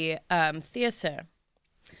the theatre,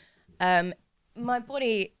 my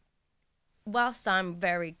body, whilst I'm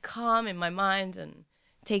very calm in my mind and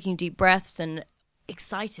taking deep breaths and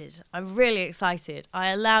excited, I'm really excited. I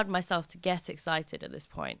allowed myself to get excited at this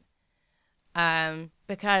point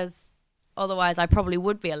because otherwise I probably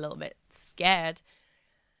would be a little bit scared.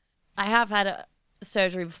 I have had a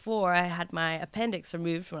surgery before. I had my appendix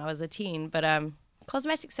removed when I was a teen, but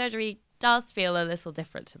cosmetic surgery does feel a little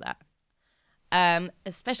different to that,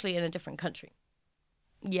 especially in a different country.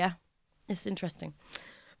 Yeah, it's interesting.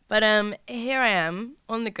 But here I am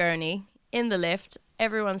on the gurney, in the lift.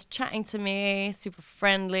 Everyone's chatting to me, super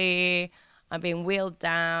friendly. I'm being wheeled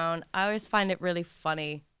down. I always find it really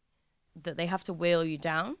funny that they have to wheel you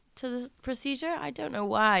down to the procedure. I don't know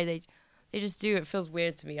why. They just do. It feels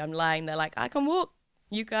weird to me. I'm lying there like, I can walk,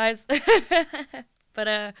 you guys.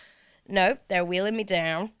 But no, they're wheeling me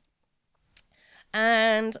down.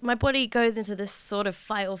 And my body goes into this sort of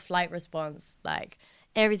fight or flight response. Like,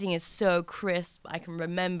 everything is so crisp. I can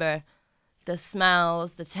remember the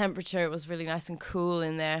smells, the temperature. It was really nice and cool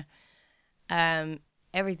in there.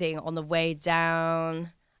 Everything on the way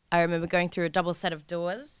down. I remember going through a double set of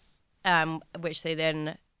doors, which they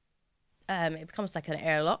then, it becomes like an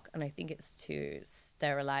airlock. And I think it's to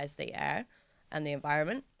sterilize the air and the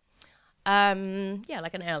environment. Yeah,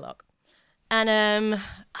 like an airlock. And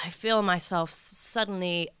I feel myself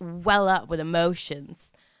suddenly well up with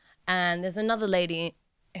emotions. And there's another lady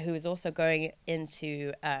who is also going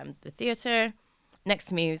into the theatre next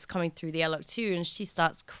to me who's coming through the airlock too, and she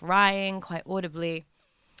starts crying quite audibly.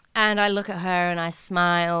 And I look at her and I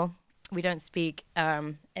smile. We don't speak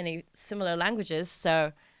any similar languages,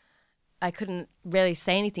 so I couldn't really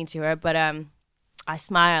say anything to her, but I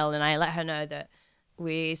smile and I let her know that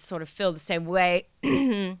we sort of feel the same way.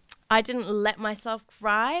 I didn't let myself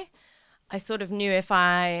cry. I sort of knew if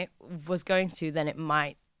I was going to, then it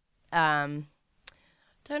might, might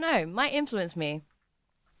influence me.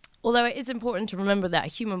 Although it is important to remember that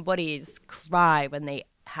human bodies cry when they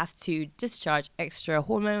have to discharge extra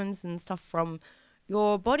hormones and stuff from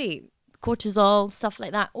your body. Cortisol, stuff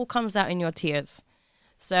like that, all comes out in your tears.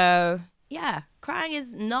 So, yeah, crying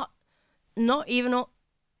is not even,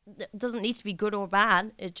 doesn't need to be good or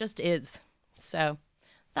bad. It just is. So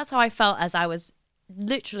that's how I felt as I was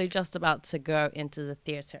literally just about to go into the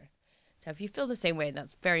theatre. So if you feel the same way,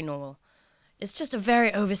 that's very normal. It's just a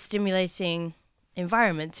very overstimulating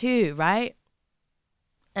environment too, right?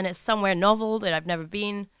 And it's somewhere novel that I've never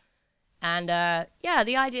been. And the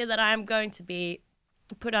idea that I'm going to be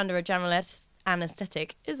put under a general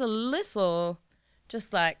anesthetic is a little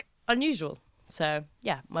just like unusual. So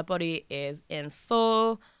yeah, my body is in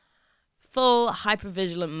full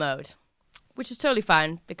hypervigilant mode, which is totally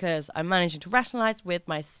fine because I'm managing to rationalize with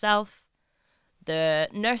myself, the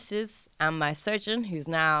nurses, and my surgeon, who's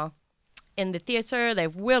now in the theatre.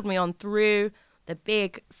 They've wheeled me on through. The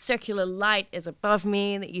big circular light is above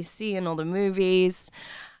me that you see in all the movies.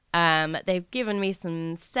 They've given me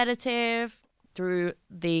some sedative through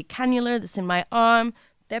the cannula that's in my arm.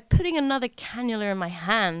 They're putting another cannula in my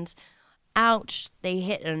hand. Ouch, they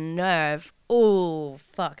hit a nerve. Oh,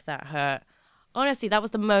 fuck, that hurt. Honestly, that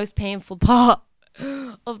was the most painful part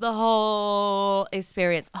of the whole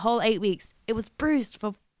experience. A whole 8 weeks. It was bruised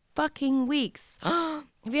for fucking weeks. Have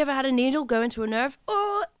you ever had a needle go into a nerve?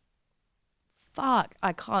 Oh, fuck.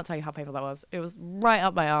 I can't tell you how painful that was. It was right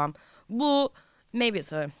up my arm. Well, maybe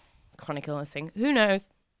it's a chronic illness thing. Who knows?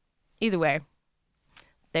 Either way,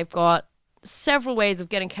 they've got several ways of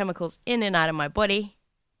getting chemicals in and out of my body.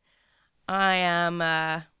 I'm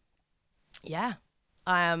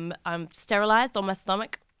sterilized on my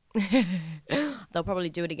stomach. They'll probably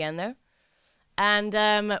do it again though.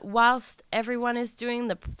 And whilst everyone is doing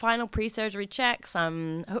the final pre-surgery checks,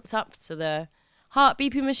 I'm hooked up to the heart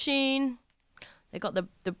beeping machine. They got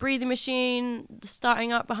the breathing machine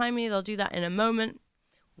starting up behind me. They'll do that in a moment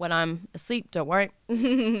when I'm asleep, don't worry.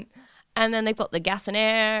 And then they've got the gas and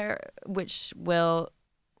air, which will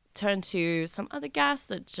turn to some other gas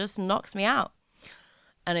that just knocks me out.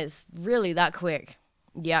 And it's really that quick.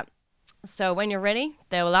 Yep. So when you're ready,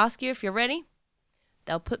 they will ask you if you're ready.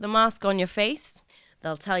 They'll put the mask on your face.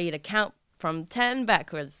 They'll tell you to count from 10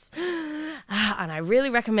 backwards. And I really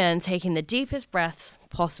recommend taking the deepest breaths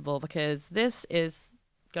possible, because this is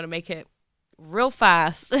going to make it real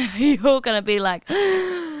fast. You're going to be like,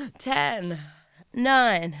 10,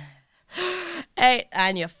 9, 8,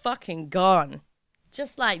 and you're fucking gone.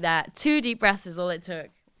 Just like that. 2 deep breaths is all it took.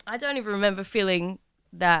 I don't even remember feeling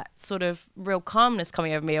that sort of real calmness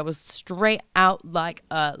coming over me. I was straight out like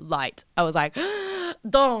a light. I was like,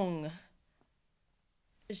 dong.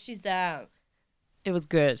 She's down. It was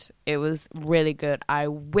good. It was really good. I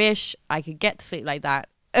wish I could get to sleep like that.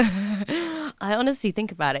 I honestly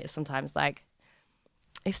think about it sometimes. Like,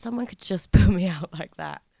 if someone could just put me out like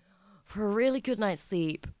that for a really good night's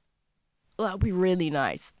sleep, well, that would be really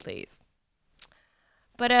nice, please.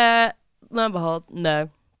 But, lo and behold, no.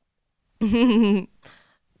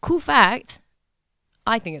 Cool fact.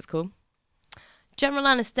 I think it's cool. General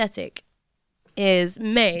anesthetic is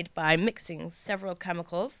made by mixing several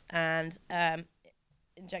chemicals and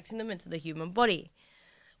injecting them into the human body.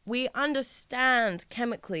 We understand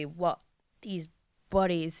chemically what these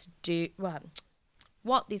bodies do, well,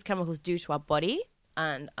 what these chemicals do to our body,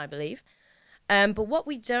 and I believe. But what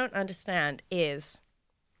we don't understand is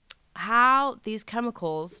how these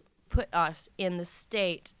chemicals put us in the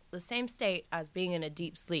same state as being in a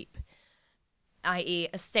deep sleep, i.e.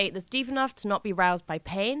 a state that's deep enough to not be roused by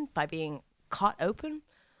pain, by being cut open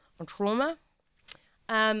or trauma,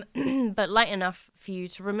 but light enough for you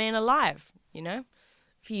to remain alive, you know,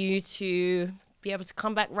 for you to be able to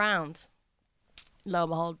come back round. Lo and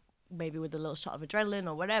behold, maybe with a little shot of adrenaline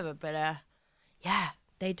or whatever, but yeah,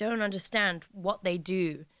 they don't understand what they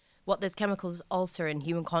do, what those chemicals alter in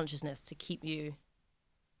human consciousness to keep you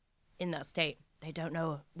in that state. They don't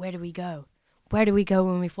know. Where do we go? Where do we go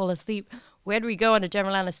when we fall asleep? Where do we go under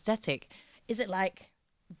general anesthetic? Is it like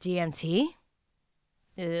DMT?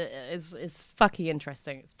 It's fucking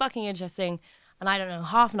interesting. It's fucking interesting, and I don't know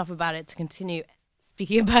half enough about it to continue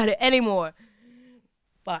speaking about it anymore.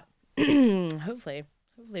 But hopefully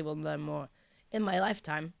we'll learn more in my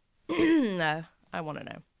lifetime. No, I want to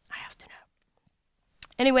know. I have to know.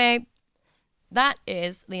 Anyway, that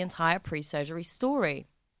is the entire pre-surgery story.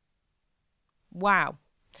 Wow.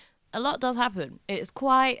 A lot does happen. It's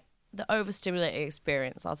quite the overstimulating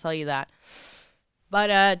experience, I'll tell you that.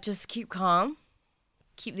 But just keep calm.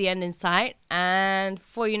 Keep the end in sight. And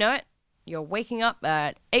before you know it, you're waking up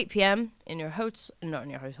at 8 p.m. in your not in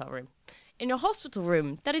your hotel room. In your hospital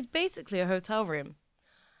room. That is basically a hotel room.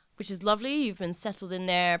 Which is lovely. You've been settled in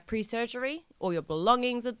there pre-surgery. All your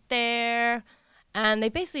belongings are there. And they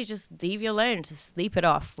basically just leave you alone to sleep it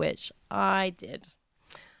off, which I did.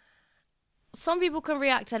 Some people can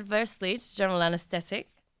react adversely to general anesthetic.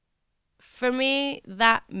 For me,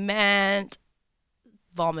 that meant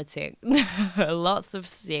vomiting. Lots of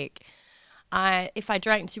sick. If I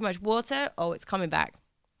drank too much water, it's coming back.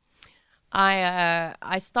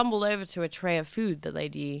 I stumbled over to a tray of food the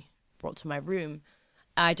lady brought to my room.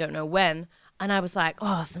 I don't know when. And I was like,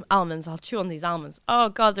 some almonds. I'll chew on these almonds. Oh,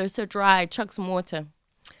 God, they're so dry. Chug some water.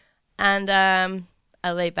 And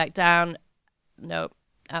I laid back down. Nope,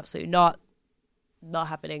 absolutely not. Not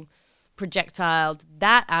happening. Projectiled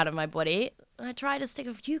that out of my body. And I tried a stick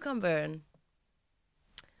of cucumber.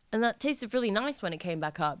 And that tasted really nice when it came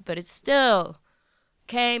back up. But it still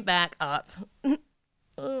came back up.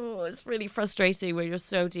 Oh, it's really frustrating when you're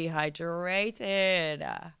so dehydrated.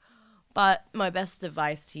 But my best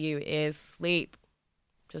advice to you is sleep.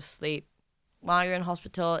 Just sleep. While you're in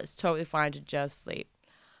hospital, it's totally fine to just sleep.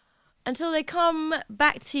 Until they come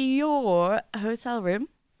back to your hotel room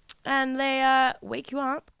and they wake you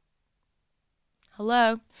up.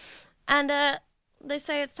 Hello. And they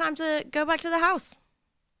say it's time to go back to the house.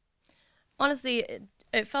 Honestly,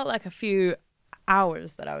 it felt like a few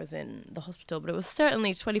hours that I was in the hospital, but it was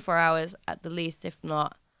certainly 24 hours at the least, if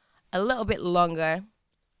not a little bit longer.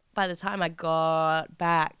 By the time I got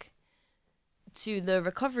back to the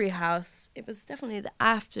recovery house, it was definitely the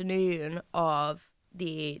afternoon of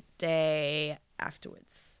the day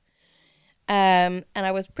afterwards. And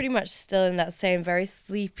I was pretty much still in that same very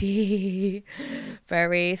sleepy,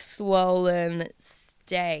 very swollen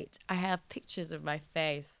state. I have pictures of my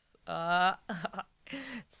face.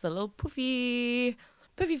 It's a little puffy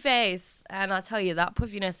face. And I'll tell you, that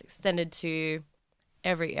puffiness extended to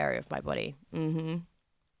every area of my body. Mm-hmm.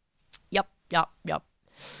 Yup.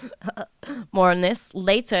 More on this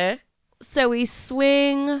later. So we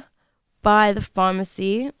swing by the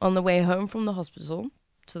pharmacy on the way home from the hospital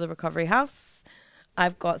to the recovery house.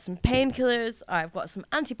 I've got some painkillers, I've got some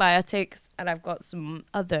antibiotics, and I've got some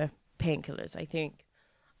other painkillers, I think.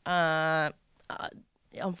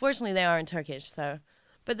 Unfortunately, they are in Turkish, so.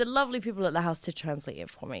 But the lovely people at the house to translate it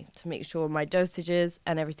for me, to make sure my dosages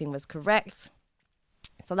and everything was correct.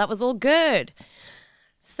 So that was all good.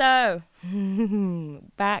 So,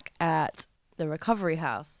 back at the recovery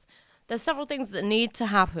house, there's several things that need to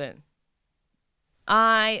happen.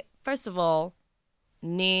 I, first of all,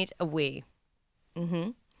 need a wee.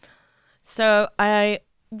 So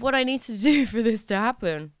what I need to do for this to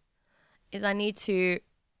happen is I need to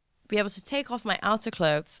be able to take off my outer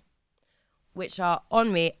clothes, which are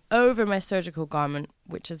on me over my surgical garment,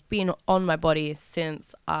 which has been on my body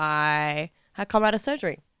since I had come out of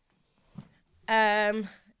surgery. And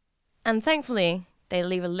thankfully, they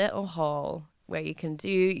leave a little hole where you can do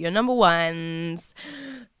your number ones,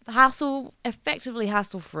 effectively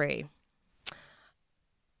hassle-free.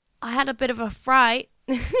 I had a bit of a fright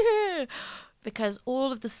because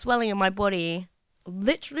all of the swelling in my body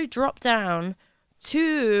literally dropped down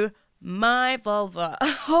to my vulva.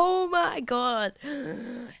 Oh my God.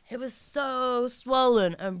 It was so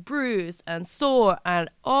swollen and bruised and sore. And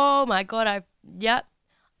oh my God,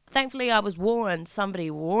 thankfully I was warned.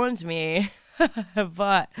 Somebody warned me.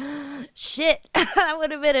 But shit, that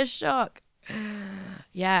would have been a shock.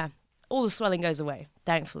 Yeah, all the swelling goes away,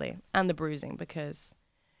 thankfully. And the bruising, because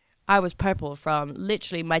I was purple from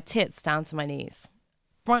literally my tits down to my knees.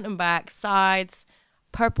 Front and back, sides,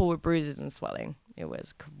 purple with bruises and swelling. It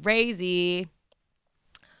was crazy.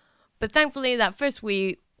 But thankfully, that first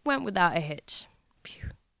week went without a hitch.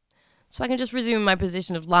 Phew. So I can just resume my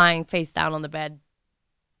position of lying face down on the bed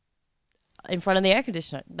in front of the air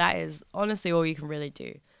conditioner. That is honestly all you can really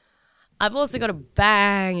do. I've also got a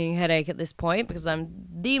banging headache at this point because I'm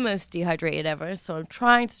the most dehydrated ever. So I'm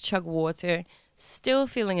trying to chug water, still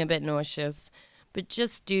feeling a bit nauseous. But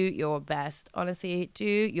just do your best. Honestly, do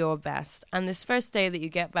your best. And this first day that you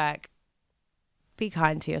get back, be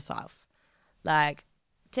kind to yourself. Like,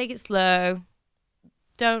 take it slow.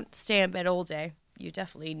 Don't stay in bed all day. You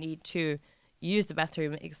definitely need to use the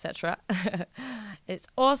bathroom, etc. It's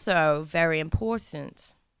also very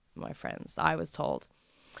important, my friends, I was told,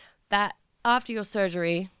 that after your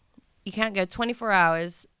surgery, you can't go 24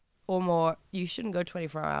 hours or more. You shouldn't go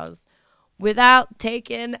 24 hours without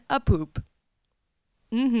taking a poop.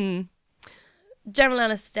 General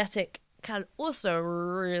anesthetic can also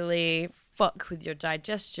really fuck with your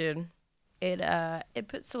digestion. It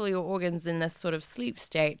puts all your organs in this sort of sleep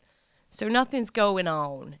state, so nothing's going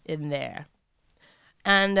on in there.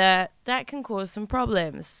 And that can cause some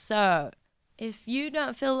problems. So if you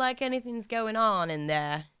don't feel like anything's going on in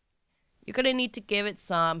there, you're going to need to give it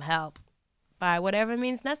some help by whatever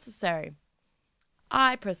means necessary.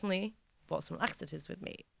 I personally brought some laxatives with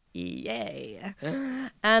me. Yay.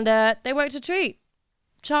 And they worked a treat.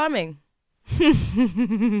 Charming.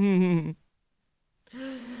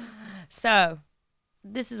 So,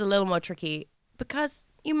 this is a little more tricky because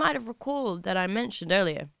you might have recalled that I mentioned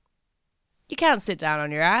earlier, you can't sit down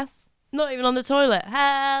on your ass. Not even on the toilet.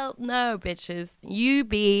 Hell no, bitches. You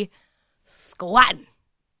be squatting.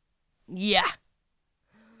 Yeah.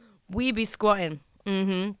 We be squatting.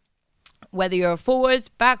 Whether you're forwards,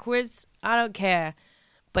 backwards, I don't care.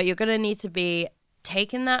 But you're going to need to be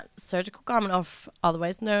taking that surgical garment off,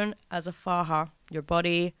 otherwise known as a faja. Your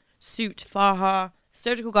body suit, faja,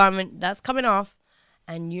 surgical garment, that's coming off.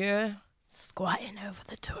 And you're squatting over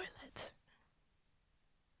the toilet.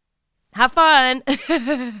 Have fun.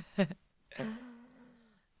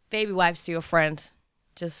 Baby wipes to your friend.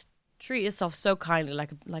 Just treat yourself so kindly,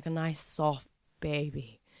 like a nice soft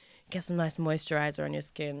baby. Get some nice moisturizer on your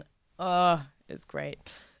skin. Oh, it's great.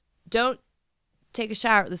 Don't take a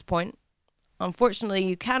shower at this point. Unfortunately,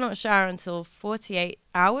 you cannot shower until 48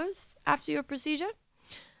 hours after your procedure.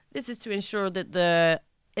 This is to ensure that the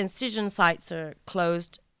incision sites are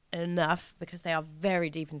closed enough, because they are very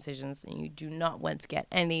deep incisions and you do not want to get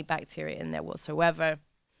any bacteria in there whatsoever.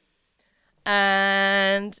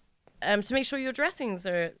 And to make sure your dressings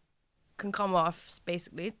can come off,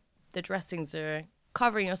 basically. The dressings are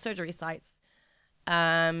covering your surgery sites.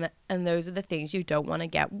 And those are the things you don't want to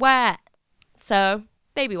get wet. So,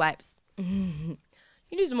 baby wipes. You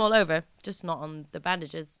use them all over, just not on the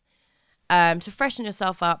bandages. To freshen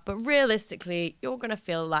yourself up. But realistically, you're going to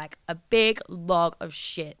feel like a big log of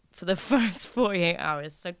shit for the first 48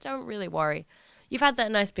 hours. So don't really worry. You've had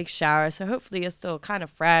that nice big shower, so hopefully you're still kind of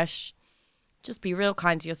fresh. Just be real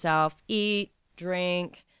kind to yourself. Eat,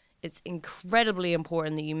 drink. It's incredibly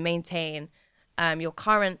important that you maintain your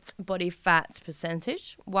current body fat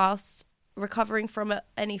percentage whilst recovering from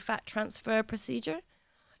any fat transfer procedure.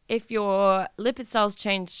 If your lipid cells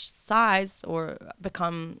change size or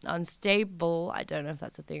become unstable, I don't know if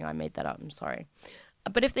that's a thing, I made that up, I'm sorry.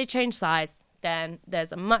 But if they change size, then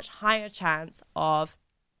there's a much higher chance of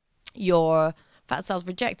your fat cells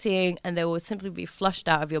rejecting, and they will simply be flushed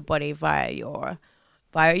out of your body via your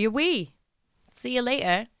wee. See you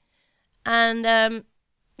later. And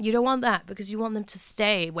you don't want that, because you want them to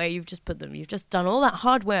stay where you've just put them. You've just done all that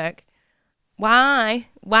hard work. Why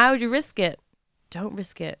would you risk it? Don't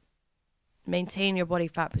risk it. Maintain your body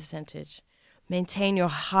fat percentage. Maintain your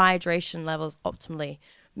hydration levels optimally.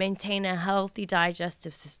 Maintain a healthy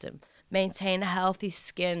digestive system. Maintain a healthy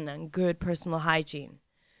skin and good personal hygiene.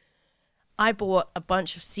 I bought a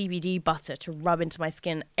bunch of CBD butter to rub into my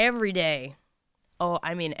skin every day. Oh,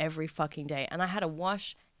 I mean every fucking day. And I had a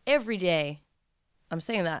wash every day. I'm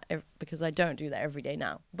saying that because I don't do that every day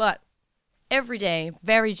now. But every day,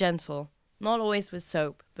 very gentle. Not always with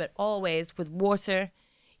soap, but always with water.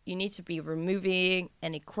 You need to be removing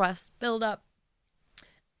any crust buildup.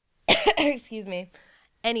 Excuse me.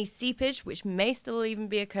 Any seepage, which may still even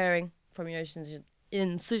be occurring from your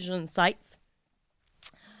incision sites.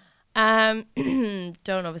 Don't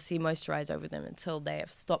obviously moisturize over them until they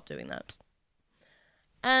have stopped doing that.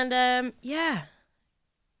 And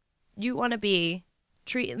you want to be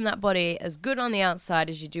treating that body as good on the outside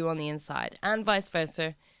as you do on the inside, and vice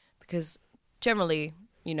versa, because generally,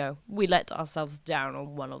 you know, we let ourselves down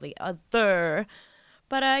on one or the other.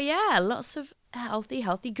 But lots of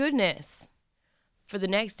healthy goodness for the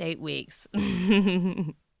next 8 weeks.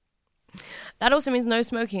 That also means no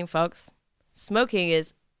smoking, folks. Smoking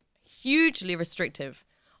is hugely restrictive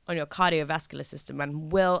on your cardiovascular system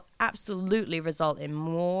and will absolutely result in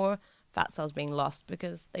more fat cells being lost,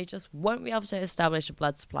 because they just won't be able to establish a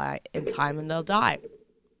blood supply in time and they'll die.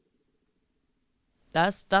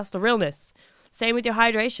 That's the realness. Same with your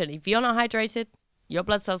hydration. If you're not hydrated, your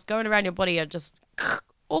blood cells going around your body are just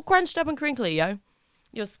all crunched up and crinkly, yo.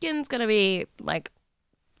 Your skin's going to be like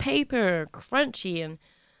paper, crunchy, and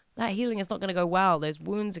that healing is not going to go well. Those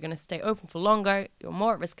wounds are going to stay open for longer. You're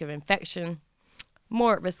more at risk of infection,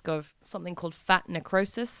 more at risk of something called fat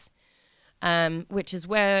necrosis, which is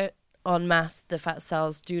where, en masse, the fat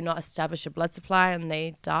cells do not establish a blood supply and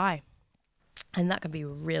they die. And that can be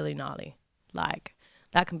really gnarly. Like,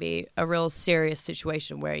 that can be a real serious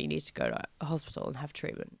situation where you need to go to a hospital and have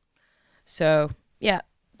treatment. So, yeah,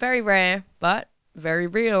 very rare, but very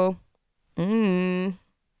real.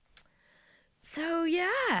 So,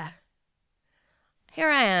 yeah. Here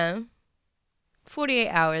I am, 48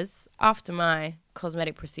 hours after my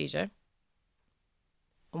cosmetic procedure.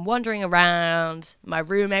 I'm wandering around my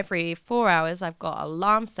room every 4 hours. I've got an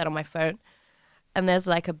alarm set on my phone, and there's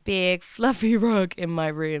like a big fluffy rug in my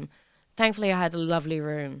room. Thankfully, I had a lovely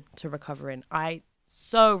room to recover in. I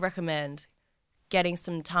so recommend getting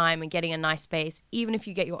some time and getting a nice space. Even if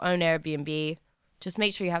you get your own Airbnb, just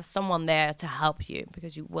make sure you have someone there to help you,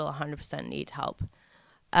 because you will 100% need help.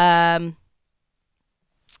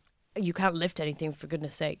 You can't lift anything, for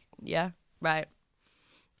goodness sake. Yeah, right.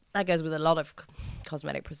 That goes with a lot of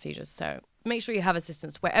cosmetic procedures. So make sure you have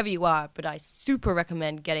assistance wherever you are. But I super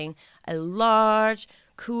recommend getting a large,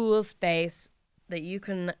 cool space that you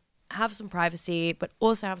can have some privacy, but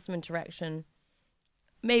also have some interaction,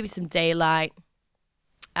 maybe some daylight,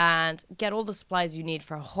 and get all the supplies you need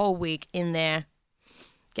for a whole week in there.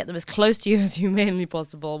 Get them as close to you as humanly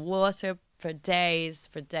possible. Water for days.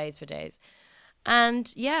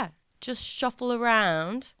 And yeah, just shuffle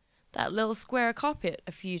around that little square carpet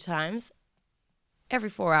a few times every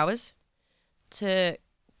 4 hours to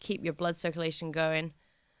keep your blood circulation going.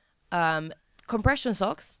 Compression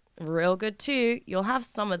socks, real good too. You'll have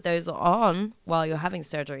some of those on while you're having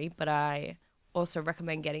surgery, but I also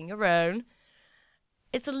recommend getting your own.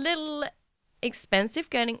 It's a little expensive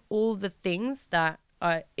getting all the things that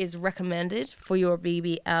is recommended for your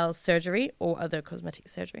BBL surgery or other cosmetic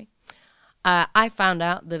surgery. I found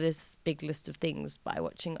out that this big list of things by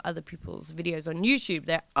watching other people's videos on YouTube.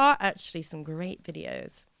 There are actually some great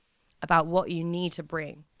videos about what you need to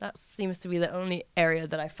bring. That seems to be the only area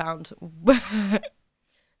that I found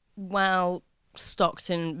well stocked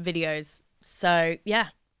in videos. So yeah,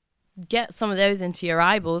 get some of those into your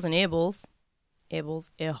eyeballs and earballs.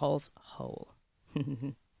 Ear holes, hole.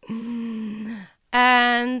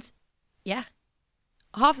 And yeah,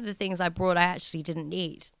 half of the things I brought I actually didn't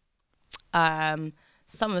need.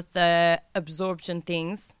 Some of the absorption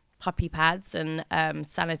things, puppy pads and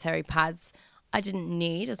sanitary pads, I didn't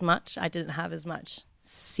need as much. I didn't have as much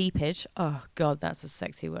seepage. Oh God, that's a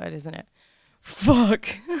sexy word, isn't it?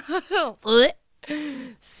 Fuck.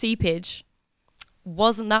 Seepage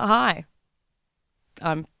wasn't that high.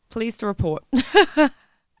 I'm pleased to report.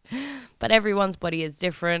 But everyone's body is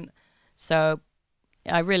different, so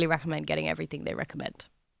I really recommend getting everything they recommend.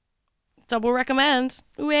 Double recommend.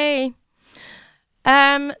 Way.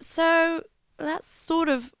 So that's sort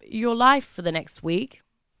of your life for the next week,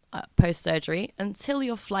 post-surgery, until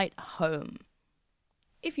your flight home.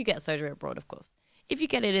 If you get surgery abroad, of course. If you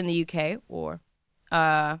get it in the UK, or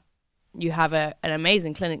you have an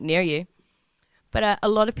amazing clinic near you. But a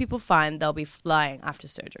lot of people find they'll be flying after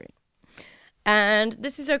surgery. And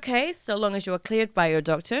this is okay, so long as you are cleared by your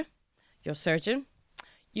doctor, your surgeon.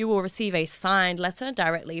 You will receive a signed letter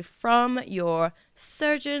directly from your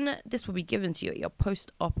surgeon. This will be given to you at your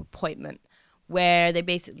post-op appointment, where they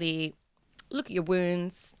basically look at your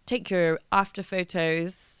wounds, take your after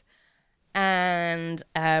photos, and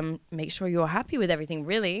make sure you're happy with everything,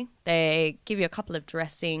 really. They give you a couple of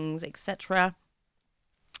dressings, etc.,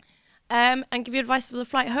 and give you advice for the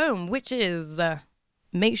flight home, which is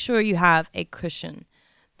make sure you have a cushion.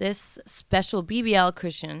 This special BBL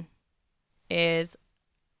cushion is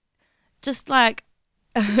just like,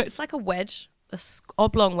 it's like a wedge,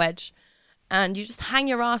 oblong wedge, and you just hang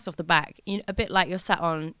your ass off the back, a bit like you're sat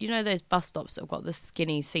on, those bus stops that have got the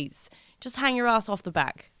skinny seats. Just hang your ass off the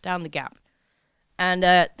back, down the gap. And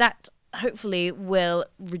that hopefully will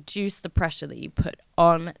reduce the pressure that you put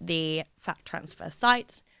on the fat transfer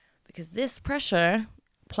site, because this pressure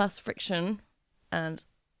plus friction and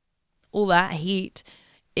all that heat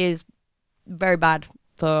is very bad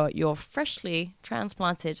for your freshly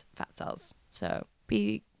transplanted fat cells. So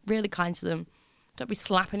be really kind to them. Don't be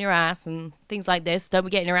slapping your ass and things like this. Don't be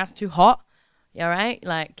getting your ass too hot. You all right?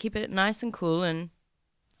 Like, keep it nice and cool, and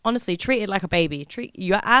honestly, treat it like a baby.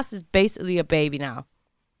 Your ass is basically a baby now.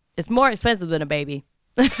 It's more expensive than a baby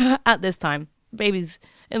at this time. Babies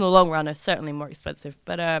in the long run are certainly more expensive.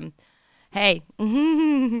 But hey,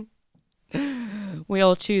 we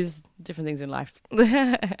all choose different things in life.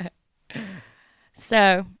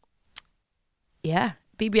 So, yeah,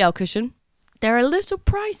 BBL cushion. They're a little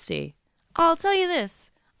pricey. I'll tell you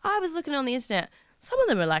this. I was looking on the internet. Some of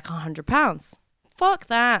them are like £100. Fuck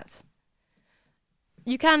that.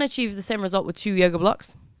 You can achieve the same result with 2 yoga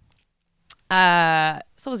blocks.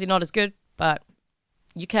 It's obviously not as good, but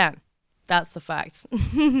you can. That's the fact.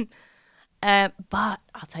 But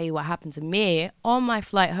I'll tell you what happened to me on my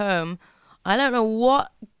flight home. I don't know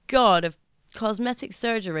what god of cosmetic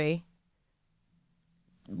surgery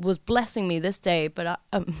was blessing me this day, but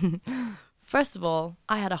first of all,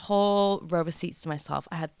 I had a whole row of seats to myself.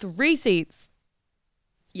 I had 3 seats.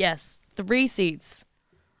 Yes, 3 seats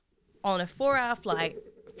on a 4-hour flight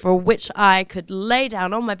for which I could lay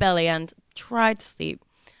down on my belly and try to sleep.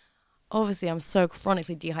 Obviously, I'm so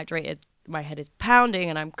chronically dehydrated. My head is pounding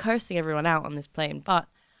and I'm cursing everyone out on this plane. But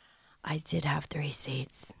I did have 3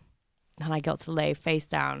 seats. And I got to lay face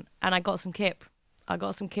down. And I got some kip. I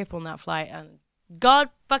got some kip on that flight. And God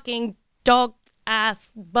fucking dog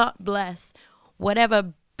ass butt bless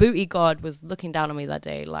whatever booty god was looking down on me that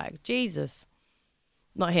day. Like, Jesus.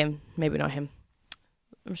 Not him. Maybe not him.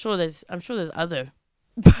 I'm sure there's other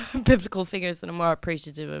biblical figures that are more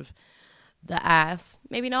appreciative of the ass.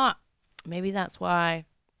 Maybe not. Maybe that's why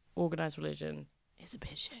organized religion is a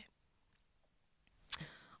bit shit.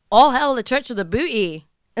 All hell the church of the booty.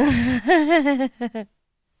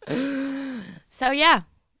 So yeah,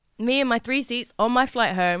 me and my 3 seats on my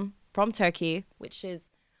flight home from Turkey, which is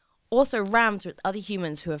also rammed with other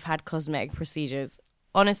humans who have had cosmetic procedures.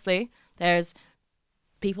 Honestly, there's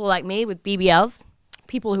people like me with BBLs,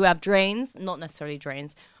 people who have drains, not necessarily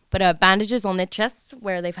drains, but bandages on their chests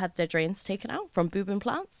where they've had their drains taken out from boob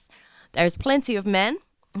implants. There's plenty of men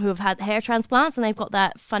who have had hair transplants and they've got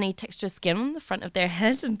that funny textured skin on the front of their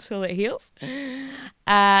head until it heals.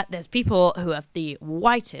 There's people who have the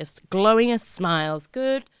whitest, glowingest smiles.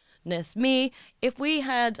 Goodness me. If we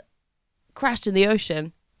had crashed in the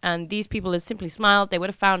ocean and these people had simply smiled, they would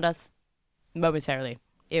have found us momentarily.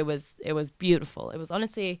 It was beautiful. It was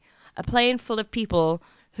honestly a plane full of people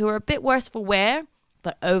who were a bit worse for wear,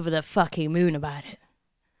 but over the fucking moon about it.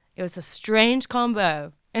 It was a strange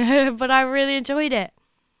combo, but I really enjoyed it.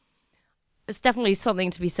 It's definitely something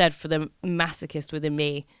to be said for the masochist within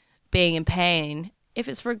me being in pain. If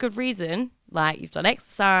it's for a good reason, like you've done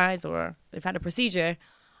exercise or they've had a procedure,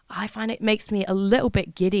 I find it makes me a little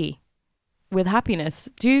bit giddy with happiness.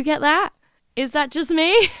 Do you get that? Is that just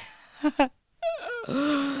me?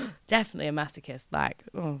 Definitely a masochist. Like,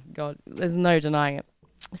 oh God, there's no denying it.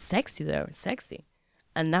 It's sexy though. It's sexy.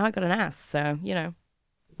 And now I got an ass, so, you know.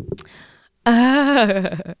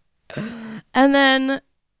 And then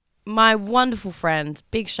my wonderful friend,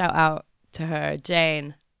 big shout out to her,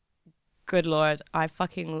 Jane. Good Lord, I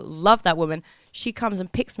fucking love that woman. She comes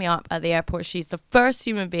and picks me up at the airport. She's the first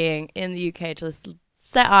human being in the UK to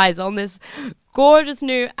set eyes on this gorgeous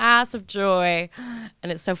new ass of joy.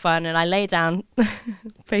 And it's so fun. And I lay down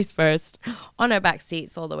face first on her back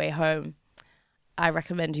seats all the way home. I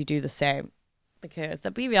recommend you do the same, because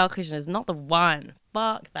the BBL cushion is not the one.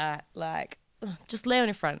 Fuck that. Like, just lay on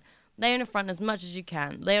your front. Lay on your front as much as you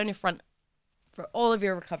can. Lay on your front for all of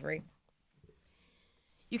your recovery.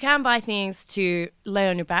 You can buy things to lay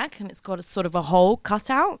on your back, and it's got a sort of a hole cut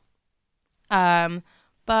out.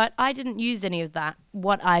 But I didn't use any of that.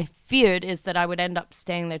 What I feared is that I would end up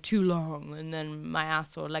staying there too long, and then my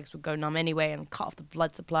ass or legs would go numb anyway and cut off the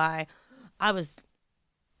blood supply. I know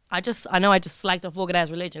I just slagged off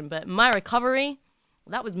organized religion, but my recovery,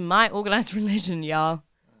 that was my organized religion, y'all.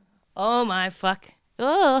 Oh my fuck.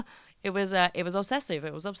 Ugh. It was obsessive.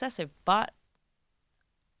 It was obsessive, but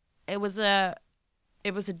it was a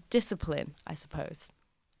discipline, I suppose,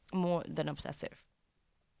 more than obsessive.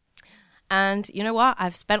 And you know what?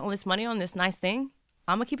 I've spent all this money on this nice thing.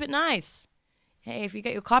 I'm going to keep it nice. Hey, if you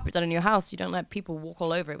get your carpet done in your house, you don't let people walk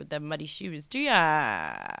all over it with their muddy shoes, do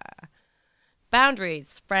ya?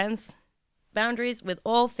 Boundaries, friends. Boundaries with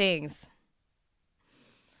all things.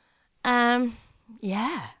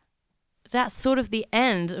 Yeah. That's sort of the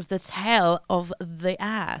end of the tail of the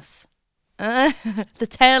ass. The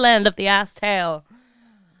tail end of the ass tail.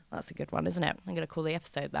 That's a good one, isn't it? I'm going to call the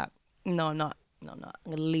episode that. No, I'm not. No, I'm not.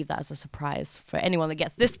 I'm going to leave that as a surprise for anyone that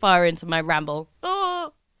gets this far into my ramble.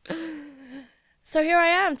 Oh. So here I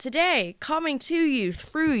am today, coming to you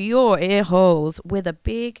through your ear holes with a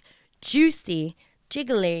big, juicy,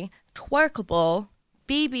 jiggly, twerkable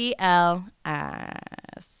BBL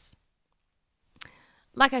ass.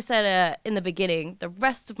 Like I said in the beginning, the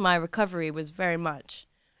rest of my recovery was very much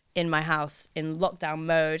in my house in lockdown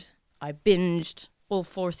mode. I binged all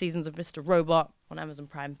 4 seasons of Mr. Robot on Amazon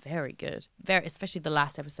Prime. Very good. Especially the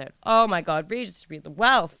last episode. Oh my God, redistribute the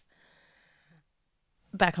wealth.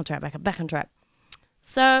 Back on track.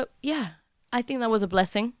 So, yeah, I think that was a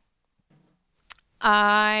blessing.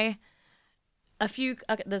 There's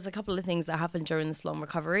a couple of things that happened during this long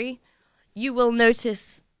recovery. You will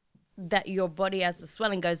notice that your body, as the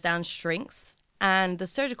swelling goes down, shrinks, and the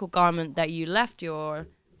surgical garment that you left your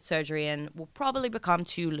surgery in will probably become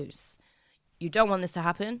too loose. You don't want this to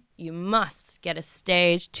happen. You must get a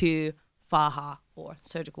stage 2 faja or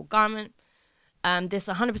surgical garment. This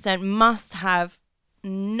 100% must have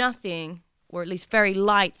nothing, or at least very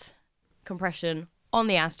light compression on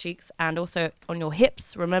the ass cheeks and also on your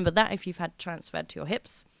hips. Remember that if you've had transferred to your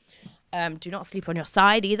hips. Do not sleep on your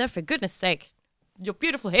side either, for goodness sake. Your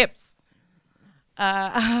beautiful hips. So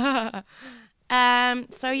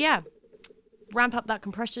yeah, ramp up that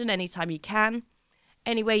compression anytime you can.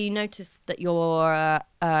 Anyway, you notice that your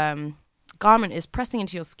garment is pressing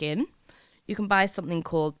into your skin, you can buy something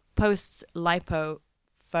called post-surgical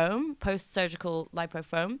lipo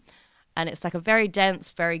foam. And it's like a very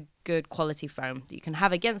dense, very good quality foam that you can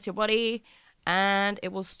have against your body, and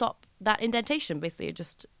it will stop that indentation. Basically,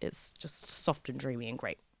 it's just soft and dreamy and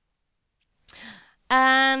great.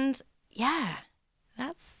 And yeah,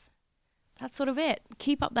 that's sort of it.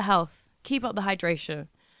 Keep up the health. Keep up the hydration.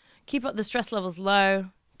 Keep up the stress levels low.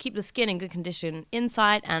 Keep the skin in good condition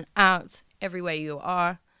inside and out, everywhere you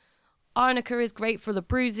are. Arnica is great for the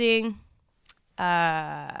bruising.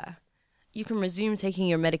 You can resume taking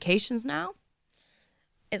your medications now.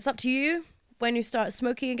 It's up to you when you start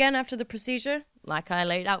smoking again after the procedure. Like I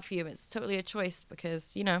laid out for you, it's totally a choice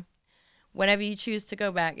because, you know, whenever you choose to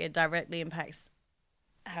go back, it directly impacts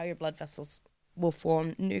how your blood vessels will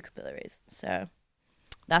form new capillaries. So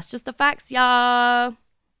that's just the facts, y'all.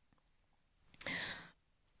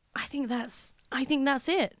 I think that's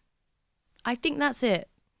it.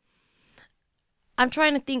 I'm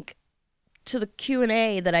trying to think to the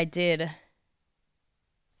Q&A that I did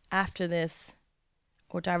after this,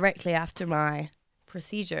 or directly after my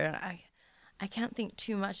procedure. I can't think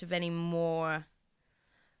too much of any more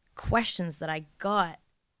questions that I got.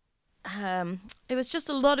 It was just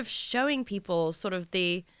a lot of showing people sort of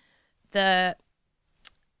the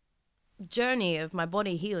journey of my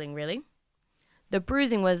body healing, really. The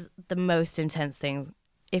bruising was the most intense thing.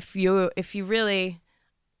 If you really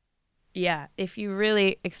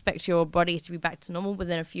expect your body to be back to normal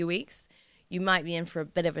within a few weeks, you might be in for a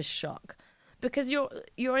bit of a shock, because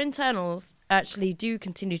your internals actually do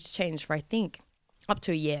continue to change for, I think, up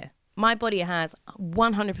to a year. My body has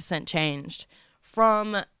 100% changed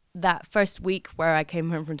from that first week where I came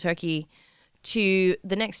home from Turkey to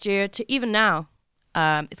the next year to even now.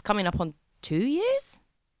 It's coming up on 2 years?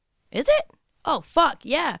 Is it? Oh, fuck,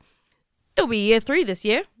 yeah. It'll be year 3 this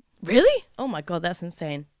year. Really? Oh my God, that's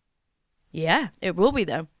insane. Yeah, it will be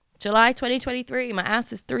though. July 2023. My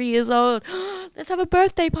ass is 3 years old. Let's have a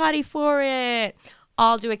birthday party for it.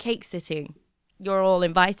 I'll do a cake sitting. You're all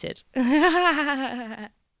invited. Hey,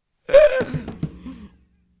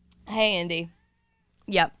 Indy.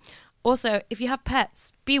 Yep. Also, if you have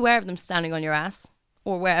pets, beware of them standing on your ass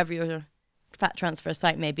or wherever your fat transfer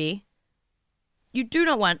site may be. You do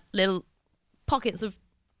not want little pockets of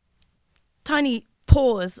tiny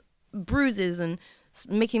pores, bruises, and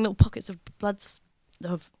making little pockets of blood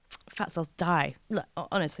of fat cells die. Look,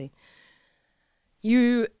 honestly.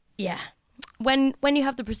 When you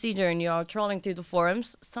have the procedure and you're trolling through the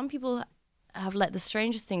forums, some people have let the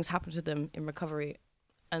strangest things happen to them in recovery.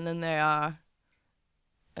 And then they are...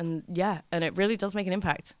 And it really does make an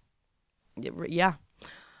impact. Yeah.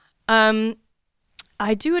 I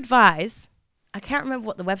do advise, I can't remember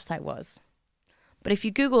what the website was, but if you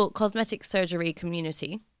Google cosmetic surgery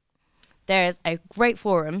community, there's a great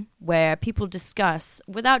forum where people discuss,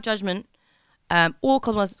 without judgment, all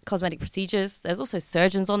cosmetic procedures. There's also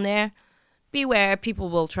surgeons on there. Beware, people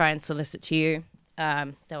will try and solicit to you.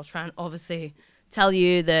 They'll try and obviously tell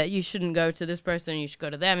you that you shouldn't go to this person, you should go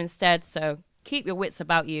to them instead. So keep your wits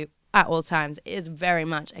about you at all times. It is very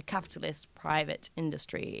much a capitalist private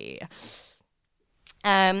industry.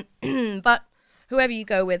 But whoever you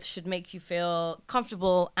go with should make you feel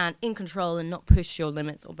comfortable and in control and not push your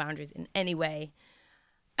limits or boundaries in any way.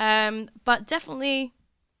 But definitely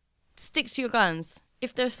stick to your guns.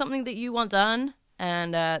 If there's something that you want done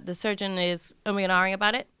and the surgeon is umming and ahhing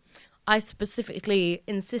about it, I specifically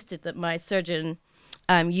insisted that my surgeon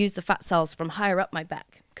use the fat cells from higher up my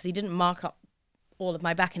back because he didn't mark up all of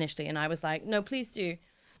my back initially. And I was like, no, please do,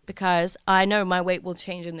 because I know my weight will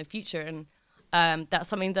change in the future. And that's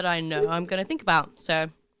something that I know I'm going to think about. So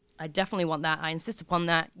I definitely want that. I insist upon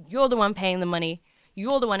that. You're the one paying the money.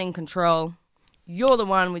 You're the one in control. You're the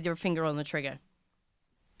one with your finger on the trigger.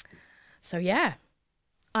 So yeah,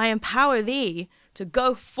 I empower thee to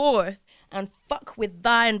go forth and fuck with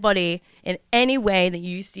thine body in any way that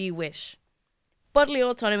you see wish. Bodily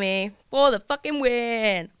autonomy for the fucking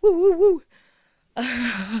win. Woo, woo, woo.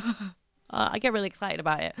 I get really excited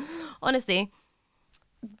about it. Honestly,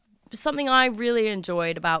 something I really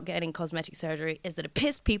enjoyed about getting cosmetic surgery is that it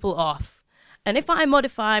pissed people off. And if I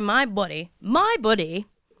modify my body,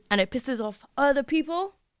 and it pisses off other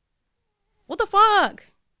people, what the fuck?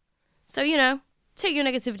 So, take your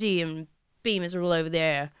negativity and be miserable over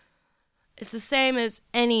there. It's the same as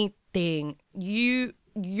anything. You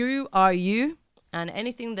are you, and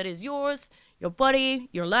anything that is yours, your body,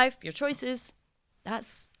 your life, your choices,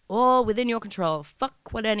 that's all within your control.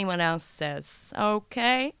 Fuck what anyone else says,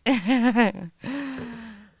 okay?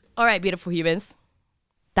 All right, beautiful humans.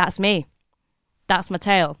 That's me. That's my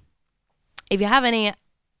tale. If you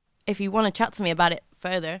want to chat to me about it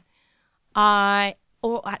further, I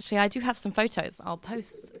do have some photos. I'll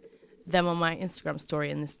post them on my Instagram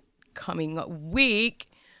story in this coming week,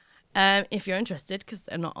 if you're interested, because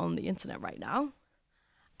they're not on the internet right now.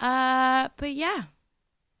 But yeah,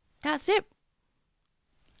 that's it.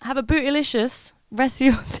 Have a bootylicious rest of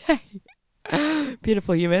your day.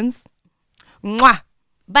 Beautiful humans. Mwah.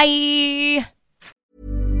 Bye.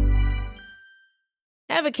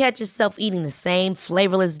 Ever catch yourself eating the same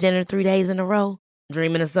flavorless dinner 3 days in a row?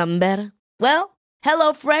 Dreaming of something better? Well,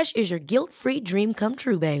 HelloFresh is your guilt-free dream come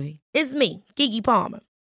true, baby. It's me, Keke Palmer.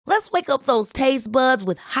 Let's wake up those taste buds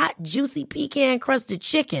with hot, juicy pecan-crusted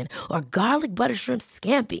chicken or garlic butter shrimp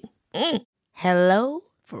scampi. Hello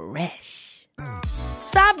Fresh.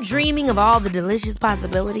 Stop dreaming of all the delicious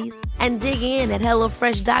possibilities and dig in at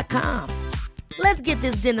HelloFresh.com. Let's get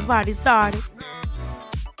this dinner party started.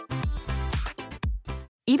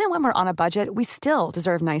 Even when we're on a budget, we still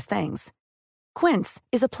deserve nice things. Quince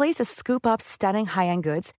is a place to scoop up stunning high-end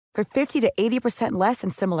goods for 50 to 80% less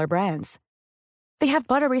than similar brands. They have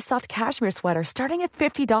buttery soft cashmere sweaters starting at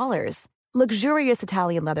 $50, luxurious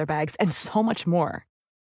Italian leather bags, and so much more.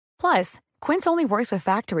 Plus, Quince only works with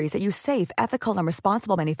factories that use safe, ethical, and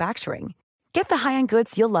responsible manufacturing. Get the high-end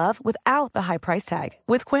goods you'll love without the high price tag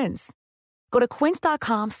with Quince. Go to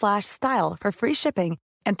quince.com/style for free shipping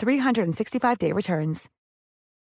and 365-day returns.